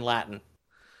U in Latin.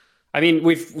 I mean,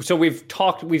 we've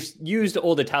used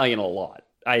old Italian a lot.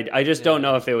 I just don't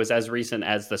know if it was as recent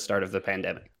as the start of the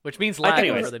pandemic. Which means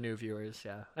Latin for the new viewers.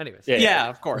 Yeah. Anyways. Yeah,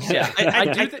 of course. Yeah.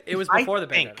 It was before the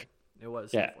pandemic. It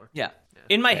was before. Yeah.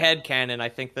 In my head canon, I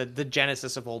think that the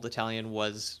genesis of Old Italian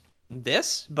was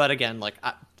this, but again, like,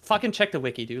 fucking check the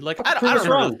wiki, dude. Like, I don't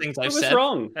know the things I've said.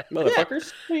 Wrong,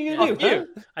 motherfuckers. What are you gonna do?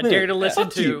 I dare to listen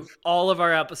to all of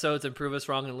our episodes and prove us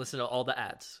wrong and listen to all the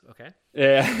ads, okay?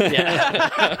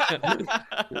 Yeah.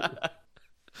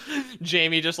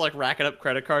 Jamie just, like, racking up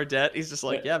credit card debt. He's just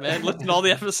like, yeah, man, listen to all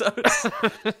the episodes.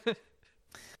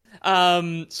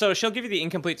 So she'll give you the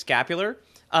incomplete scapular.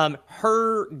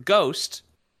 Her ghost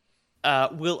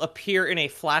will appear in a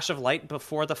flash of light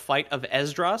before the fight of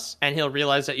Esdras, and he'll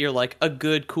realize that you're like a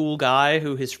good, cool guy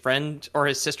who his friend or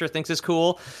his sister thinks is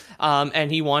cool,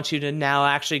 and he wants you to now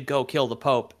actually go kill the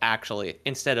Pope, actually,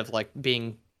 instead of like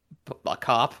being a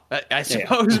cop, I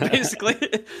suppose, basically.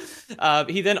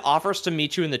 He then offers to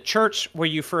meet you in the church where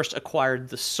you first acquired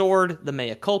the sword, the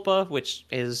mea culpa, which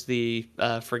is the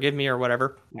forgive me or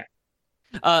whatever.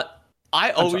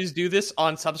 I always do this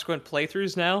on subsequent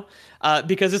playthroughs now,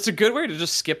 because it's a good way to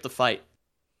just skip the fight.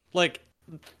 Like,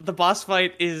 the boss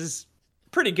fight is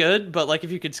pretty good, but like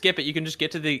if you could skip it, you can just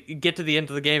get to the end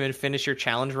of the game and finish your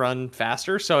challenge run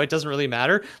faster. So it doesn't really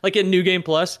matter. Like in New Game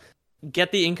Plus,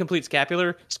 get the incomplete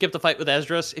scapular, skip the fight with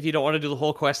Esdras if you don't want to do the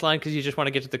whole quest line because you just want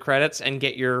to get to the credits and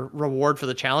get your reward for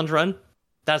the challenge run.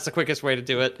 That's the quickest way to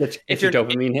do it. If your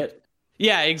dopamine hit.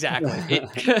 Yeah, exactly.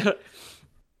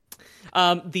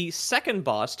 The second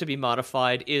boss to be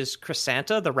modified is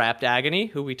Chrysanta, the Wrapped Agony,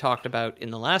 who we talked about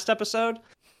in the last episode.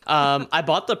 I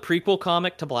bought the prequel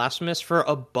comic to Blasphemous for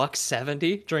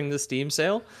 $1.70 during the Steam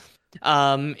sale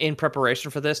in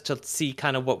preparation for this to see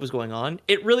kind of what was going on.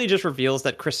 It really just reveals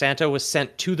that Chrysanta was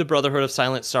sent to the Brotherhood of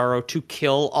Silent Sorrow to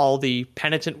kill all the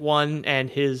Penitent One and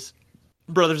his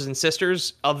brothers and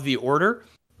sisters of the Order.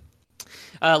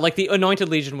 Like the Anointed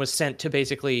Legion was sent to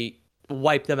basically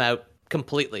wipe them out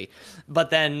completely. But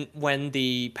then when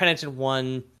the Penitent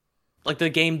One, like the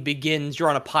game begins, you're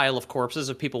on a pile of corpses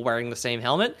of people wearing the same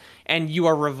helmet, and you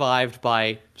are revived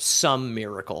by some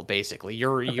miracle. Basically,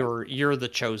 you're the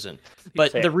chosen.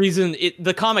 But the reason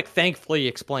the comic thankfully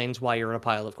explains why you're in a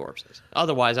pile of corpses.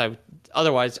 Otherwise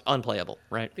unplayable,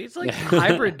 right? These like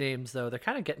hybrid names though, they're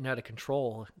kind of getting out of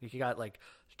control. You got like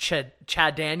Chad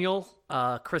Daniel,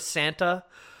 Chrysanta.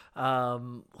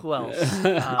 Who else?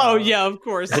 Oh yeah, of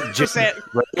course.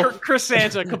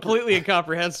 Chrysanta, completely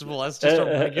incomprehensible as just a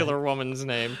regular woman's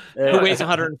name who weighs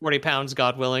 140 pounds,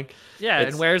 God willing. Yeah,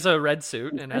 and wears a red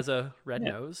suit and has a red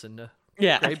nose and a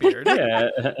gray beard.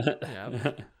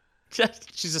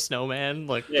 She's a snowman,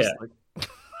 just like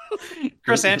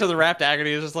Chrysanta the Wrapped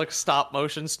Agony is just like stop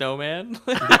motion snowman.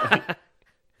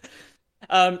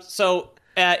 So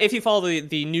if you follow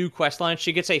the new quest line,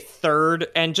 she gets a third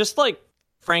and just like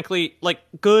frankly, like,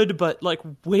 good, but, like,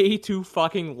 way too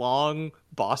fucking long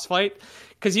boss fight.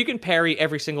 Because you can parry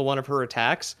every single one of her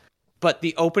attacks, but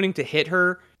the opening to hit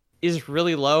her is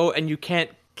really low, and you can't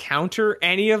counter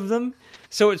any of them.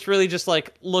 So it's really just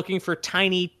like looking for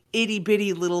tiny, itty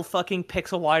bitty little fucking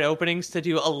pixel wide openings to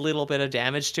do a little bit of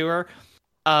damage to her.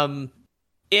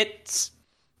 It's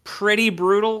pretty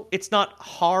brutal. It's not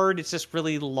hard. It's just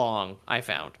really long, I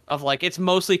found. Of like, it's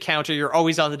mostly counter. You're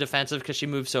always on the defensive because she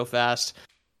moves so fast.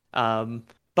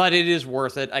 But it is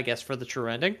worth it, I guess, for the true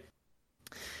ending.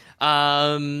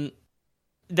 Then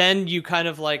you kind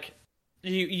of like,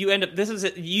 you end up, this is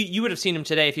it. You would have seen him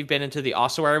today if you've been into the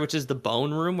ossuary, which is the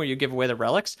bone room where you give away the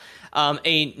relics.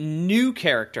 A new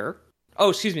character. Oh,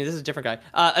 excuse me. This is a different guy.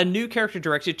 A new character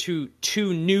directed to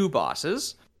 2 new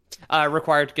bosses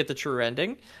required to get the true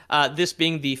ending. This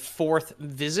being the 4th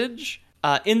Visage.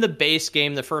 In the base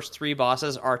game, the first 3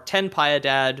 bosses are Ten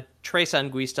Piedad, Tres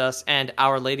Anguistas, and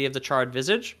Our Lady of the Charred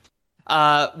Visage,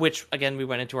 which, again, we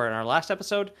went into in our last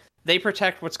episode. They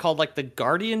protect what's called like the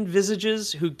Guardian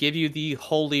Visages, who give you the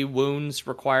holy wounds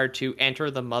required to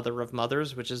enter the Mother of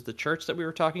Mothers, which is the church that we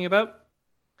were talking about.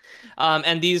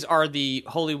 And these are the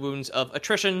holy wounds of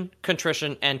attrition,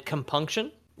 contrition, and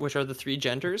compunction, which are the 3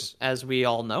 genders, as we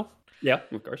all know. Yeah,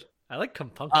 of course. I like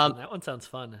compunction. That one sounds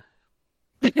fun.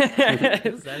 Put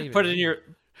it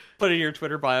in your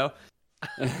Twitter bio.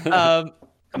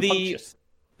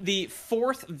 The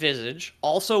 4th Visage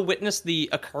also witnessed the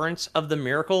occurrence of the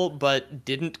miracle, but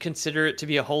didn't consider it to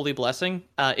be a holy blessing.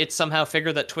 It somehow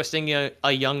figured that twisting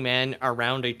a young man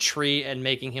around a tree and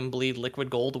making him bleed liquid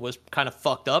gold was kind of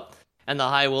fucked up, and the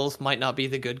High Wills might not be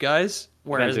the good guys.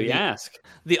 Whereas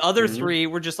the other 3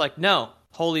 were just like, no,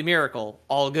 holy miracle,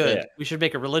 all good. Yeah. We should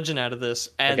make a religion out of this.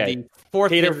 And the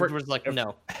 4th Visage was like,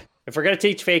 no. If we're going to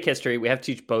teach fake history, we have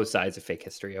to teach both sides of fake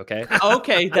history, okay?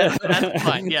 Okay, that's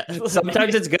fine, yeah.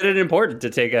 Sometimes it's good and important to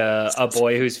take a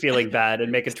boy who's feeling bad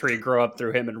and make a tree grow up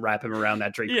through him and wrap him around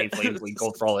that tree painfully and bleed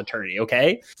gold for all eternity,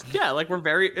 okay? Yeah, like we're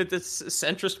this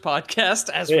centrist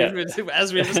podcast, as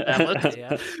we've established.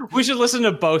 Yeah. We should listen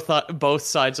to both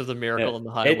sides of the miracle and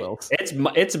the High Wills.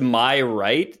 It's my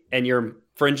right, and you're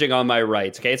fringing on my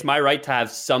rights, okay? It's my right to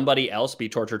have somebody else be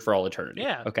tortured for all eternity.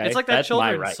 Yeah, okay? It's like that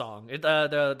children's song.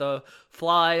 The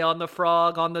fly on the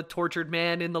frog, on the tortured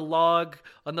man in the log,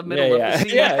 on the middle of the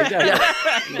sea. Yeah,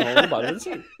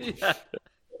 exactly. Yeah.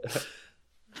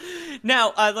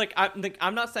 Now,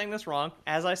 I'm not saying this wrong.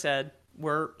 As I said,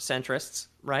 we're centrists,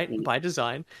 right? By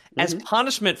design. As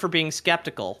punishment for being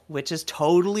skeptical, which is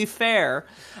totally fair,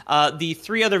 the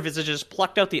 3 other Visages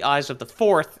plucked out the eyes of the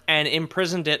 4th and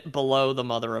imprisoned it below the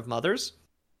Mother of Mothers.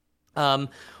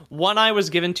 One eye was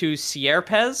given to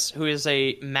Sierpes, who is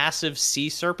a massive sea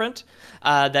serpent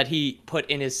that he put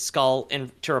in his skull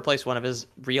to replace one of his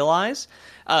real eyes.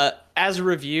 As a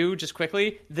review, just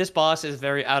quickly, this boss is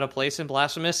very out of place in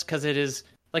Blasphemous because it is...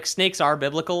 Like, snakes are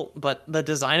biblical, but the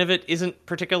design of it isn't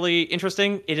particularly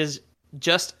interesting. It is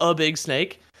just a big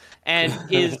snake, and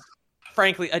is,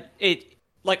 frankly,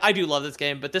 I do love this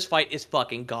game, but this fight is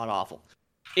fucking god-awful.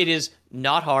 It is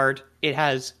not hard. It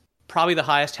has probably the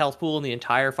highest health pool in the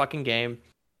entire fucking game,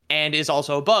 and is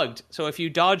also bugged. So if you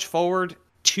dodge forward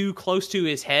too close to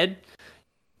his head,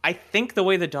 I think the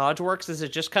way the dodge works is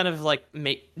it just kind of, like,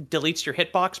 deletes your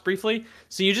hitbox briefly.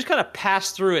 So you just kind of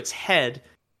pass through its head,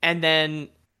 and then...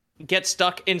 get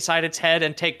stuck inside its head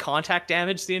and take contact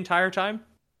damage the entire time.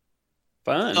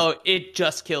 Fun. Oh, it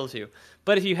just kills you.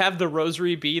 But if you have the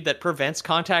rosary bead that prevents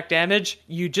contact damage,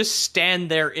 you just stand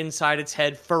there inside its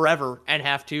head forever and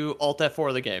have to Alt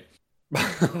F4 the game.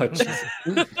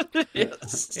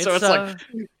 Yes. So it's like,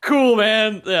 cool,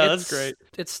 man. Yeah, that's great.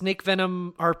 It's Snake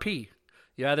Venom RP.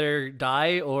 You either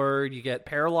die or you get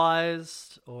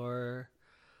paralyzed, or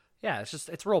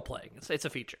it's role playing. It's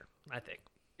a feature, I think.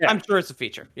 Yeah. I'm sure it's a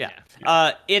feature. Yeah.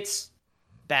 It's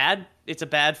bad. It's a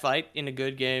bad fight in a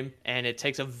good game, and it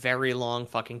takes a very long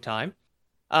fucking time.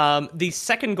 The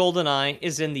second golden eye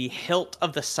is in the hilt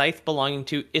of the scythe belonging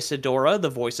to Isidora,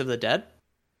 the voice of the dead.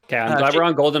 Okay, I'm glad we're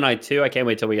on GoldenEye 2. I can't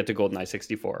wait till we get to GoldenEye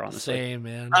 64, honestly. Same,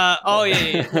 man.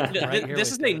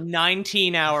 This is a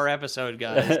 19-hour episode,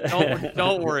 guys.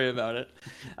 Don't worry about it.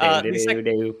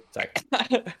 The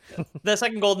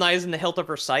second GoldenEye is in the hilt of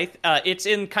her scythe. It's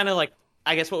in kind of like,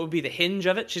 I guess what would be the hinge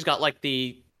of it. She's got like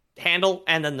the handle,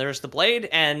 and then there's the blade,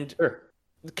 and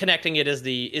connecting it is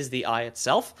the eye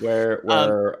itself.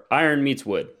 Where iron meets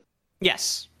wood.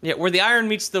 Yes. Yeah, where the iron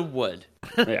meets the wood.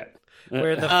 Yeah.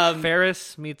 Where the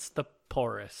ferrous meets the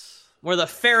porous. Where the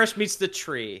ferrous meets the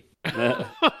tree.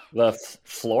 The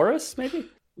florist, maybe?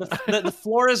 The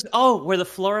flores. Oh, where the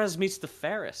flores meets the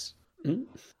ferrous.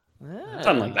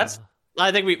 Something like that.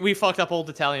 I think we fucked up Old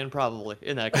Italian probably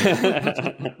in that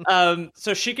case.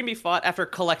 So she can be fought after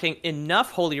collecting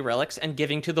enough holy relics and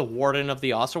giving to the warden of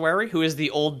the ossuary, who is the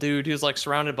old dude who's like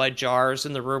surrounded by jars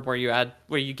in the room where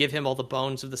you give him all the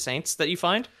bones of the saints that you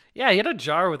find. Yeah, he had a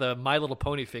jar with a My Little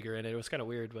Pony figure in it. It was kind of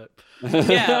weird, but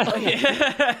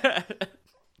yeah.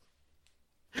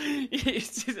 You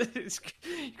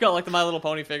got like the My Little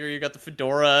Pony figure, you got the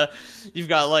fedora, you've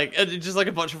got like just like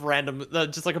a bunch of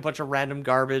random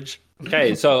garbage.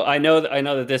 Okay, so I know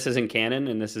that this isn't canon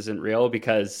and this isn't real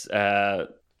because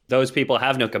those people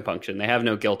have no compunction. They have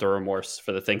no guilt or remorse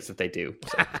for the things that they do.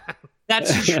 So.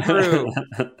 That's true.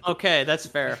 Okay, that's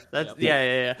fair. That's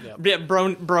yeah.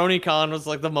 BronyCon was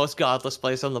like the most godless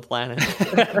place on the planet.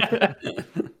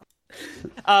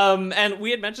 And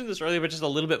we had mentioned this earlier, but just a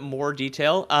little bit more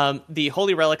detail. The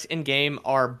holy relics in game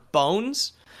are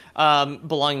bones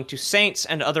belonging to saints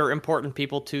and other important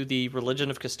people to the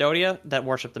religion of Custodia that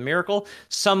worship the miracle.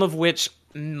 Some of which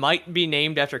might be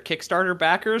named after Kickstarter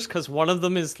backers, because one of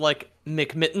them is like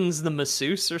McMittens the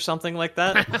masseuse or something like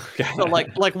that. So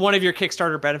like one of your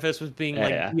Kickstarter benefits was being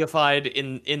deified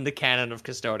in the canon of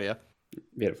Custodia.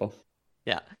 Beautiful.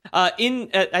 Yeah. I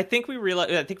think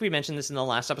we mentioned this in the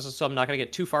last episode, so I'm not going to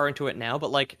get too far into it now,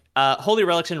 but like holy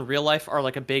relics in real life are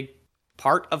like a big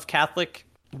part of Catholic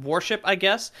worship, I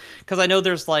guess, because I know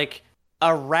there's like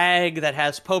a rag that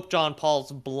has Pope John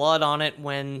Paul's blood on it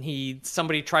when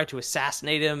somebody tried to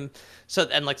assassinate him. So,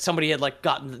 and like somebody had like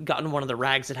gotten one of the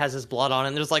rags that has his blood on it,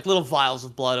 and there's like little vials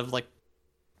of blood of like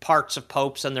parts of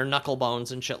popes and their knuckle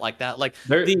bones and shit like that. Like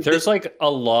there's like a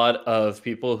lot of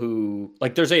people who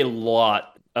like there's a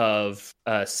lot of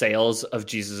sales of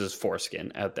Jesus's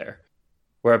foreskin out there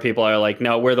where people are like,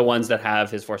 no, we're the ones that have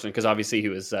his foreskin, because obviously he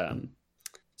was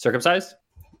circumcised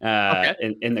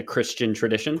in the Christian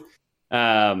tradition.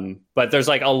 But there's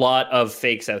like a lot of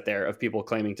fakes out there of people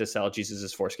claiming to sell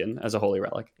Jesus's foreskin as a holy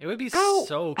relic. It would be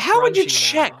so how would you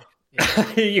crunchy check? now.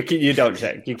 You don't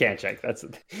check. You can't check.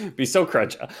 Be so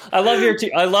crunchy. I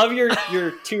love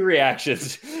your two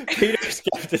reactions. Peter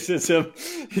skepticism,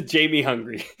 Jamie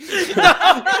hungry.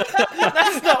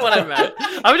 That's not what I meant.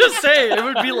 I'm just saying it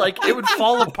would be like it would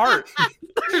fall apart.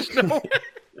 There's no way.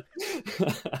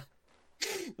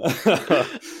 I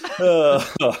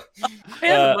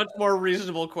have a much more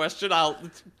reasonable question.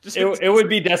 It would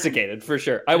be desiccated for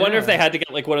sure. I wonder if they had to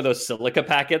get like one of those silica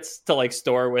packets to like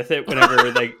store with it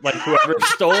whenever they like whoever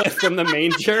stole it from the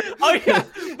manger. Oh yeah,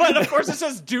 but of course it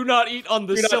says "do not eat on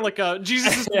the silica."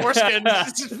 Jesus' foreskin.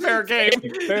 It's just fair game.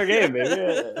 Fair game, baby.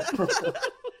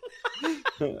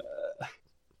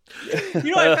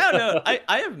 You know, I found out.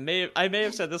 I may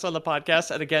have said this on the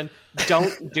podcast, and again,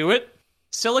 don't do it.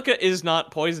 Silica is not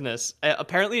poisonous.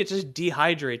 Apparently, it just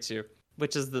dehydrates you,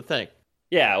 which is the thing.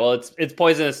 Yeah, well, it's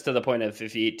poisonous to the point of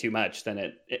if you eat too much, then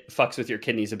it fucks with your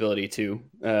kidney's ability to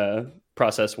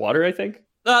process water, I think.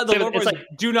 The Lord was like,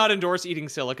 do not endorse eating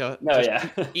silica. No,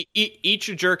 eat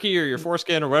your jerky or your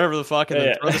foreskin or whatever the fuck, and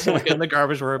then throw the silica in the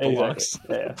garbage where it belongs.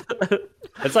 Exactly.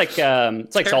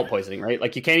 It's like salt poisoning, right?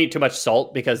 Like you can't eat too much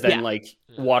salt because then like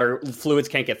water fluids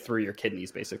can't get through your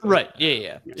kidneys, basically. Right?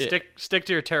 Yeah. Stick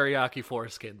to your teriyaki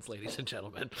foreskins, ladies and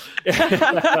gentlemen.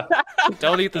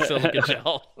 Don't eat the silica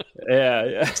gel.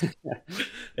 Yeah.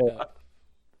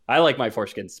 I like my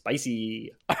foreskin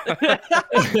spicy.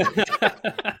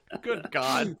 Good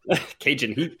God.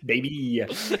 Cajun heat, baby.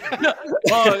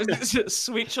 Oh,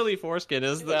 sweet chili foreskin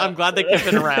is. I'm glad they kept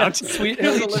it around. Sweet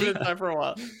chili limited time for a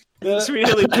while. Sweet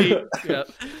chili cheap. Yeah.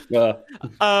 That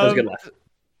was a good laugh.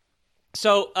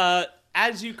 So,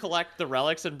 as you collect the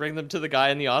relics and bring them to the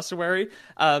guy in the ossuary,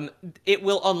 it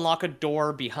will unlock a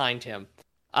door behind him.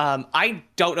 I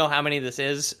don't know how many this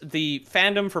is. The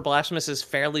fandom for Blasphemous is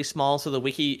fairly small, so the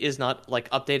wiki is not like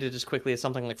updated as quickly as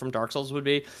something like from Dark Souls would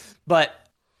be. But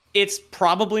it's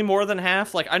probably more than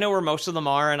half. Like I know where most of them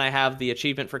are, and I have the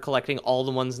achievement for collecting all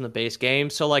the ones in the base game.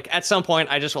 So like at some point,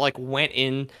 I just like went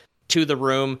in to the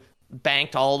room,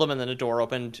 banked all of them, and then a door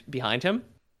opened behind him.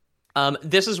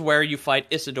 This is where you fight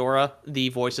Isidora, the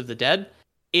voice of the dead.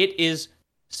 It is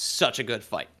such a good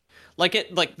fight. Like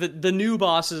the new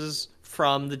bosses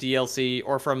from the DLC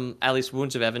or from at least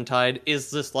Wounds of Eventide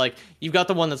is this like you've got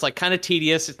the one that's like kind of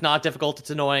tedious, it's not difficult, it's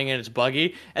annoying, and it's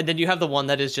buggy, and then you have the one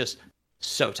that is just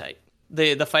so tight.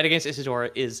 The fight against Isidora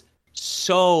is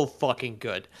so fucking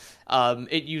good.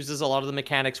 It uses a lot of the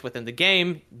mechanics within the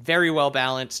game, very well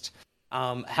balanced.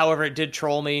 However, it did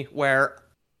troll me where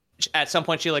at some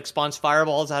point she like spawns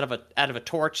fireballs out of a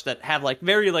torch that have like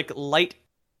very like light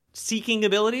seeking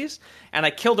abilities, and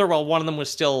I killed her while one of them was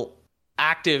still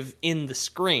active in the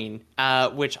screen,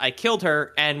 which I killed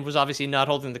her and was obviously not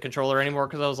holding the controller anymore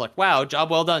because I was like, wow, job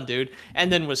well done, dude.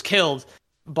 And then was killed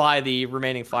by the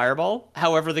remaining fireball.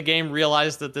 However, the game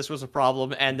realized that this was a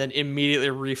problem and then immediately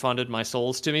refunded my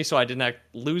souls to me, so I didn't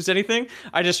lose anything.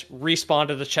 I just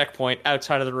respawned at a checkpoint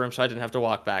outside of the room so I didn't have to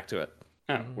walk back to it.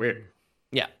 Oh, weird.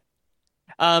 Yeah.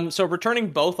 So returning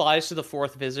both eyes to the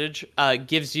fourth visage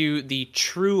gives you the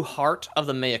true heart of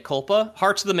the mea culpa.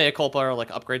 Hearts of the mea culpa are like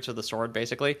upgrades to the sword,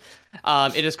 basically.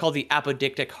 It is called the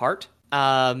apodictic heart,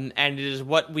 and it is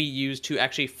what we use to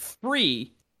actually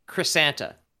free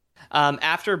Chrysanta.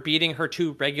 After beating her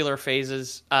 2 regular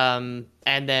phases, and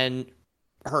then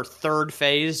her third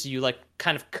phase, you like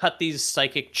kind of cut these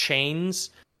psychic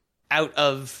chains out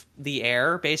of the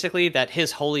air, basically, that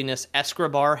His Holiness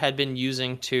Escribar had been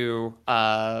using to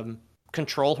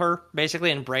control her, basically,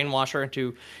 and brainwash her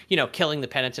into, killing the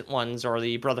Penitent Ones or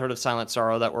the Brotherhood of Silent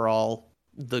Sorrow that were all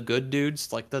the good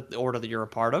dudes, like the order that you're a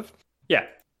part of. Yeah.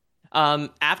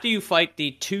 After you fight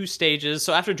the 2 stages,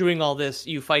 so after doing all this,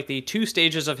 you fight the 2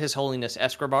 stages of His Holiness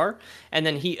Escribar, and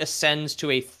then he ascends to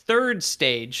a 3rd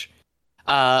stage,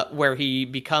 where he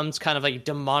becomes kind of like a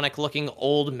demonic-looking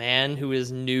old man who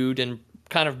is nude and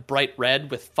kind of bright red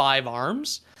with 5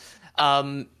 arms.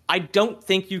 I don't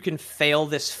think you can fail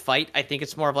this fight. I think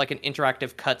it's more of like an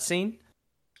interactive cutscene.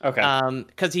 Okay.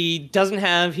 Because he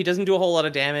doesn't do a whole lot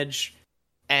of damage,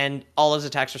 and all his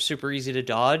attacks are super easy to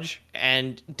dodge,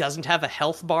 and doesn't have a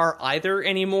health bar either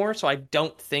anymore, so I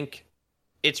don't think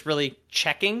it's really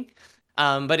checking.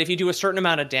 But if you do a certain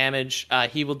amount of damage,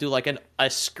 he will do like a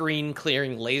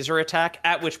screen-clearing laser attack,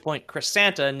 at which point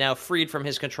Chrysanta, now freed from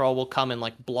his control, will come and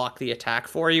like block the attack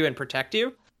for you and protect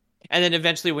you. And then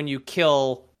eventually when you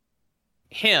kill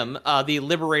him, the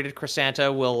liberated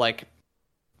Chrysanta will like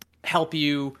help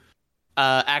you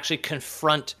actually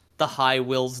confront the High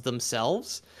Wills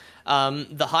themselves.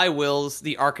 The High Wills,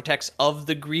 the architects of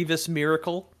the Grievous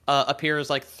Miracle, appear as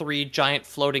like 3 giant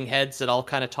floating heads that all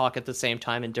kind of talk at the same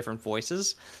time in different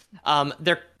voices.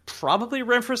 They're probably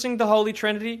referencing the Holy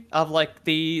Trinity of like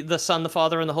the Son, the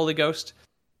Father, and the Holy Ghost.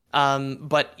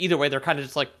 But either way, they're kind of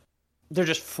just like, they're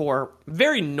just 4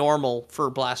 very normal for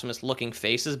blasphemous looking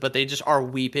faces, but they just are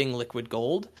weeping liquid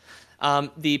gold.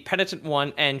 The Penitent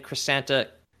One and Chrysanta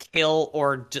kill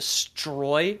or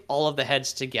destroy all of the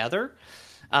heads together.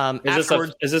 Is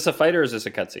this a fight or is this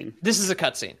a cutscene? This is a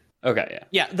cutscene. Okay, yeah.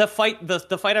 Yeah, the fight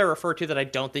I refer to that I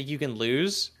don't think you can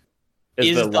lose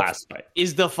is the last fight.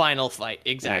 Is the final fight,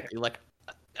 exactly. Okay. Like,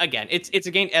 again, it's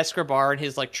against Escribar in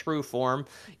his like true form.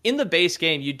 In the base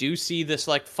game, you do see this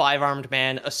like 5-armed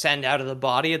man ascend out of the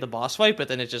body of the boss fight, but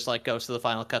then it just like goes to the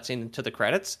final cutscene to the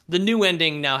credits. The new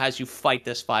ending now has you fight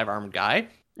this 5-armed guy.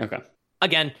 Okay.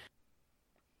 Again,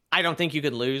 I don't think you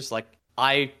could lose. Like,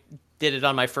 I did it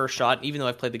on my first shot. Even though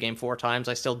I've played the game 4 times,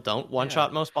 I still don't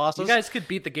one-shot most bosses. You guys could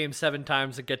beat the game 7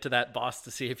 times and get to that boss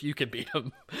to see if you could beat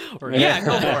him. Or yeah,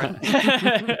 go for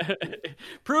it.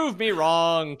 Prove me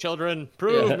wrong, children.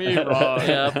 Prove me wrong.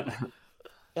 Yep.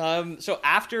 So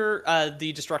after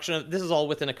the destruction of... This is all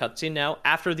within a cutscene now.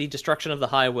 After the destruction of the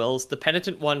High Wills, the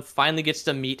Penitent One finally gets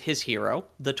to meet his hero,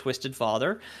 the Twisted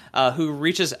Father, who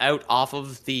reaches out off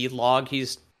of the log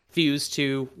he's fused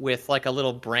to with like a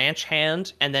little branch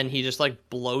hand, and then he just like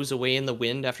blows away in the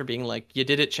wind after being like, you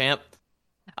did it, champ.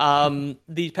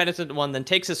 The Penitent One then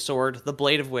takes his sword, the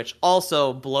blade of which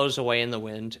also blows away in the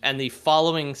wind, and the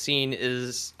following scene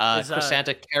is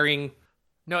Chrysanta carrying...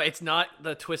 No, it's not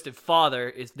the Twisted Father.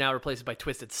 Is now replaced by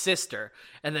Twisted Sister.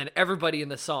 And then everybody in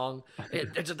the song,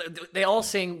 they all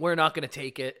sing "We're Not Gonna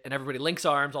Take It," and everybody links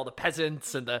arms, all the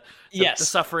peasants and the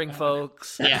suffering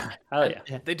folks. Yeah. Hell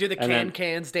yeah. They do the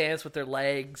cans dance with their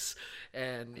legs.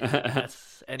 And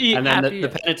and then the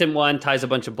Penitent One ties a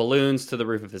bunch of balloons to the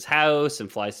roof of his house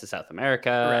and flies to South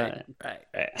America. Right.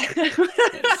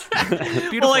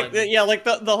 Well, like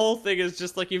the whole thing is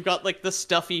just like you've got like the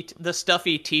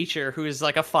stuffy teacher who is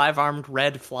like a 5-armed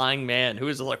red flying man who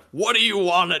is like, what do you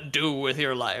want to do with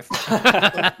your life?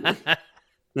 I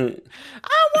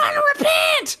want to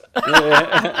repent.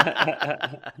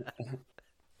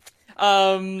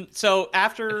 So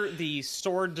after the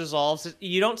sword dissolves,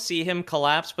 you don't see him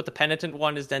collapse, but the Penitent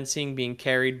One is then seen being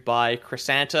carried by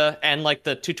Chrysanta and like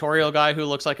the tutorial guy who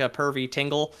looks like a pervier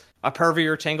Tingle,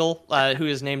 who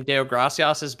is named Deo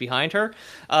Gracias, is behind her.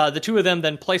 The two of them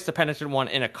then place the Penitent One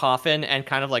in a coffin and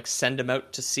kind of like send him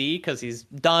out to sea because he's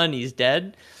done, he's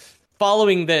dead.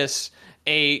 Following this,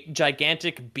 a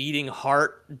gigantic beating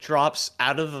heart drops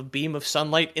out of a beam of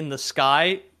sunlight in the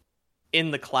sky, in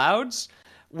the clouds,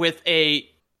 with a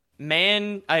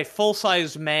a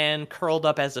full-sized man curled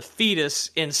up as a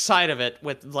fetus inside of it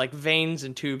with like veins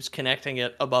and tubes connecting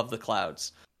it above the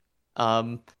clouds.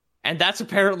 And that's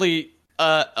apparently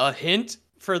a hint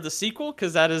for the sequel,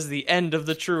 because that is the end of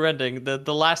the true ending.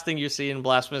 The last thing you see in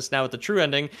Blasphemous now with the true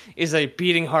ending is a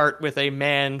beating heart with a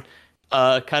man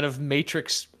kind of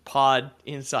Matrix pod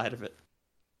inside of it.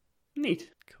 Neat.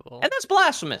 Cool. And that's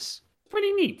Blasphemous.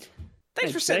 Pretty neat.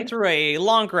 Thanks for sitting through a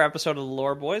longer episode of the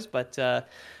Lore Boys, but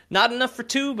not enough for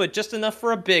two, but just enough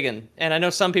for a big one. And I know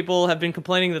some people have been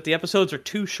complaining that the episodes are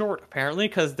too short, apparently,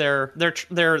 because their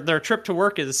trip to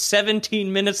work is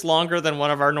 17 minutes longer than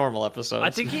one of our normal episodes. I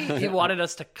think he wanted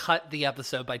us to cut the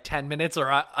episode by 10 minutes,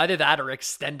 or either that or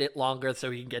extend it longer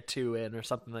so he can get 2 in or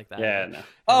something like that. Yeah, no.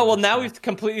 Oh, well, now we've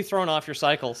completely thrown off your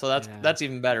cycle, so that's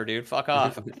even better, dude. Fuck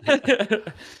off. So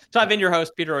I've been your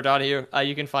host, Peter O'Donohue.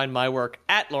 You can find my work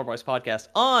at Loreboys Podcast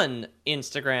on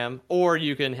Instagram, or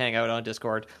you can hang out on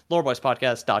Discord,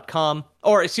 loreboyspodcast.com,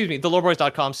 or excuse me,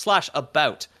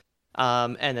 theloreboys.com/about,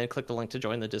 and then click the link to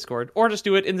join the Discord, or just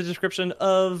do it in the description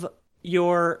of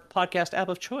your podcast app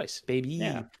of choice, baby.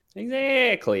 Yeah,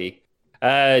 exactly.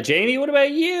 Jamie, what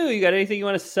about you? You got anything you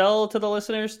want to sell to the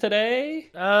listeners today?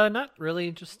 Not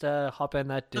really. Just hop in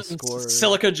that Discord.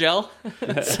 Silica gel.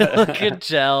 Silica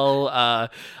gel.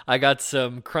 I got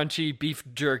some crunchy beef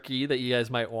jerky that you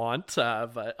guys might want,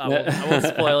 but I won't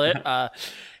spoil it.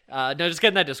 No, just get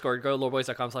in that Discord. Go to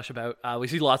loreboys.com/about. We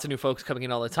see lots of new folks coming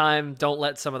in all the time. Don't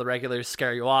let some of the regulars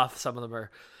scare you off. Some of them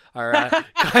are kind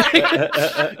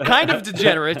of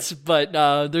degenerates, but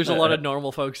there's a lot of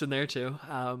normal folks in there too.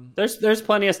 There's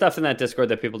plenty of stuff in that Discord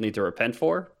that people need to repent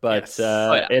for, but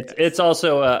yes. It's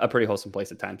also a pretty wholesome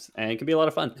place at times, and it can be a lot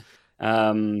of fun.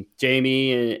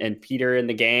 Jamie and Peter and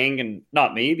the gang, and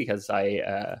not me because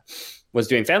I was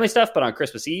doing family stuff, but on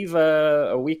Christmas Eve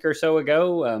a week or so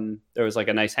ago, there was like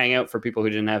a nice hangout for people who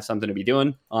didn't have something to be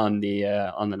doing on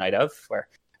the night of, where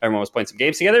everyone was playing some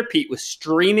games together. Pete was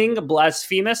streaming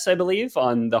Blasphemous, I believe,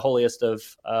 on the holiest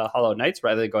of Hollow Nights.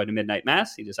 Rather than going to Midnight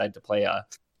Mass, he decided to play a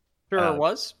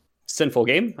sinful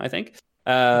game, I think.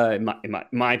 In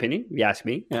my opinion, if you ask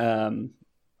me.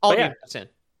 All games are sin.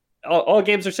 All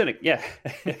games are sinning. Yeah,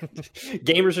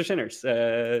 gamers are sinners.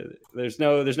 There's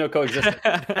no coexistence.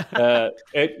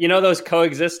 You know those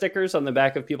coexist stickers on the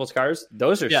back of people's cars?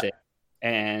 Those are sin.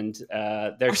 And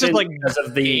they're sin like because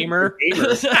of the gamer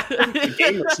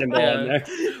symbol on there.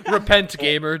 Repent,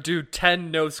 gamer. Do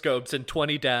 10 no scopes and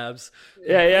 20 dabs.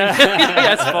 Yeah.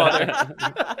 Yes, Father.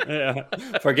 Yeah.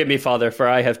 Forgive me, Father, for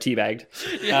I have teabagged.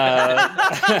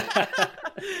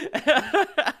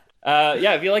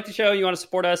 If you like the show, you want to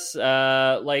support us,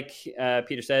 like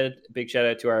Peter said, big shout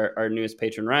out to our newest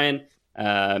patron, Ryan.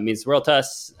 Means the world to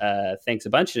us. Thanks a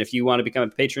bunch. And if you want to become a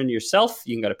patron yourself,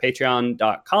 you can go to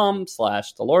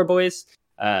patreon.com/theloreboys.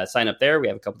 Sign up there. We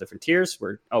have a couple different tiers.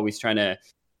 We're always trying to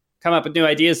come up with new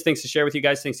ideas, things to share with you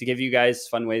guys, things to give you guys,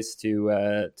 fun ways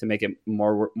to make it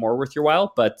more worth your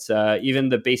while. But even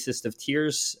the basest of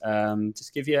tiers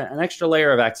just give you an extra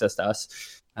layer of access to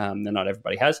us that not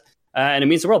everybody has. And it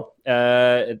means the world.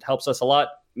 It helps us a lot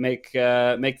make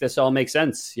this all make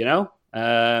sense, you know?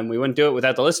 We wouldn't do it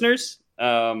without the listeners,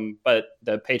 but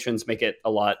the patrons make it a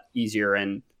lot easier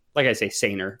and, like I say,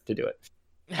 saner to do it.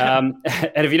 And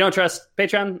if you don't trust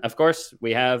Patreon, of course,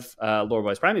 we have Lore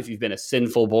Boys Prime. If you've been a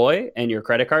sinful boy and your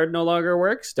credit card no longer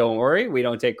works, don't worry. We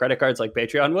don't take credit cards like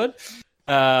Patreon would.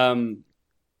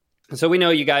 So we know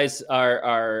you guys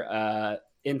are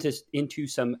into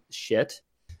some shit.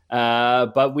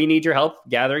 But we need your help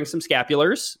gathering some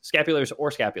scapulars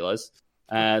or scapulas.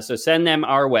 So send them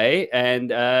our way. And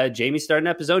Jamie's starting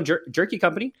up his own jerky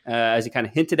company, as he kind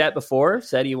of hinted at before.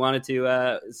 Said he wanted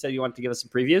to give us some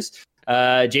previews.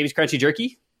 Jamie's Crunchy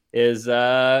Jerky is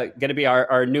going to be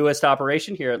our newest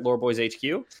operation here at Lore Boys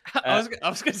HQ. I was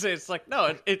going to say, it's like,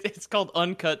 no, it's called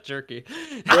Uncut Jerky.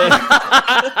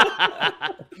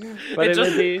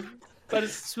 But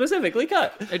it's specifically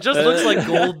cut. It just looks like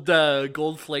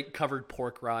gold flake covered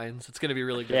pork rinds. It's gonna be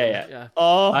really good. Yeah.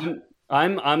 Oh,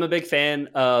 I'm a big fan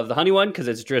of the honey one because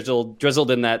it's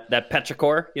drizzled in that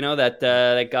petrichor, you know, that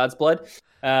God's blood,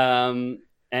 and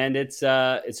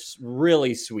it's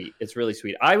really sweet. It's really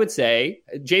sweet. I would say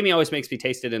Jamie always makes me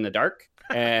taste it in the dark,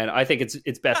 and I think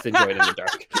it's best enjoyed in the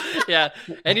dark. Yeah,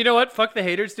 and you know what? Fuck the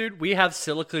haters, dude. We have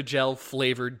silica gel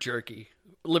flavored jerky.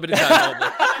 Limited time only.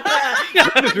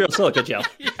 Real silica gel.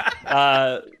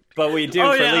 Yeah. But we do,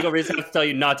 legal reasons, have to tell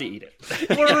you not to eat it.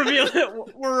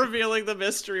 We're revealing the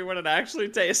mystery what it actually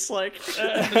tastes like.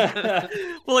 Well,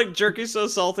 like jerky's so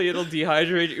salty it'll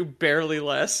dehydrate you barely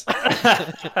less.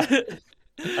 And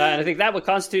I think that would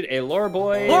constitute a Lore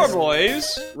Boys. Lore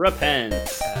Boys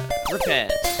Repent.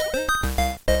 Repent.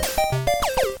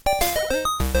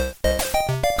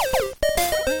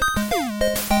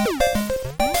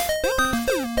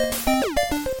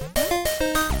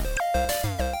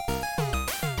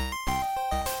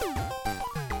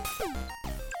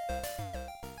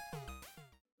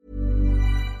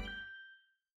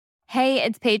 Hey,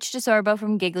 it's Paige DeSorbo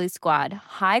from Giggly Squad.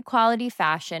 High quality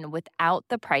fashion without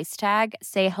the price tag.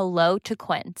 Say hello to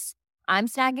Quince. I'm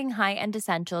snagging high-end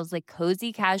essentials like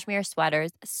cozy cashmere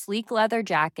sweaters, sleek leather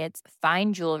jackets,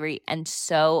 fine jewelry, and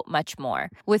so much more.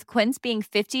 With Quince being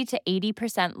 50 to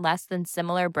 80% less than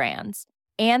similar brands.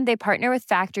 And they partner with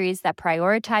factories that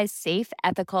prioritize safe,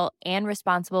 ethical, and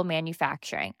responsible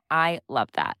manufacturing. I love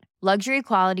that. Luxury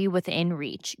quality within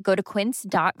reach. Go to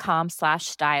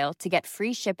quince.com/style to get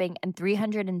free shipping and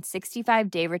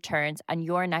 365-day returns on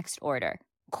your next order.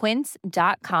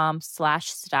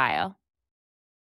 Quince.com/style.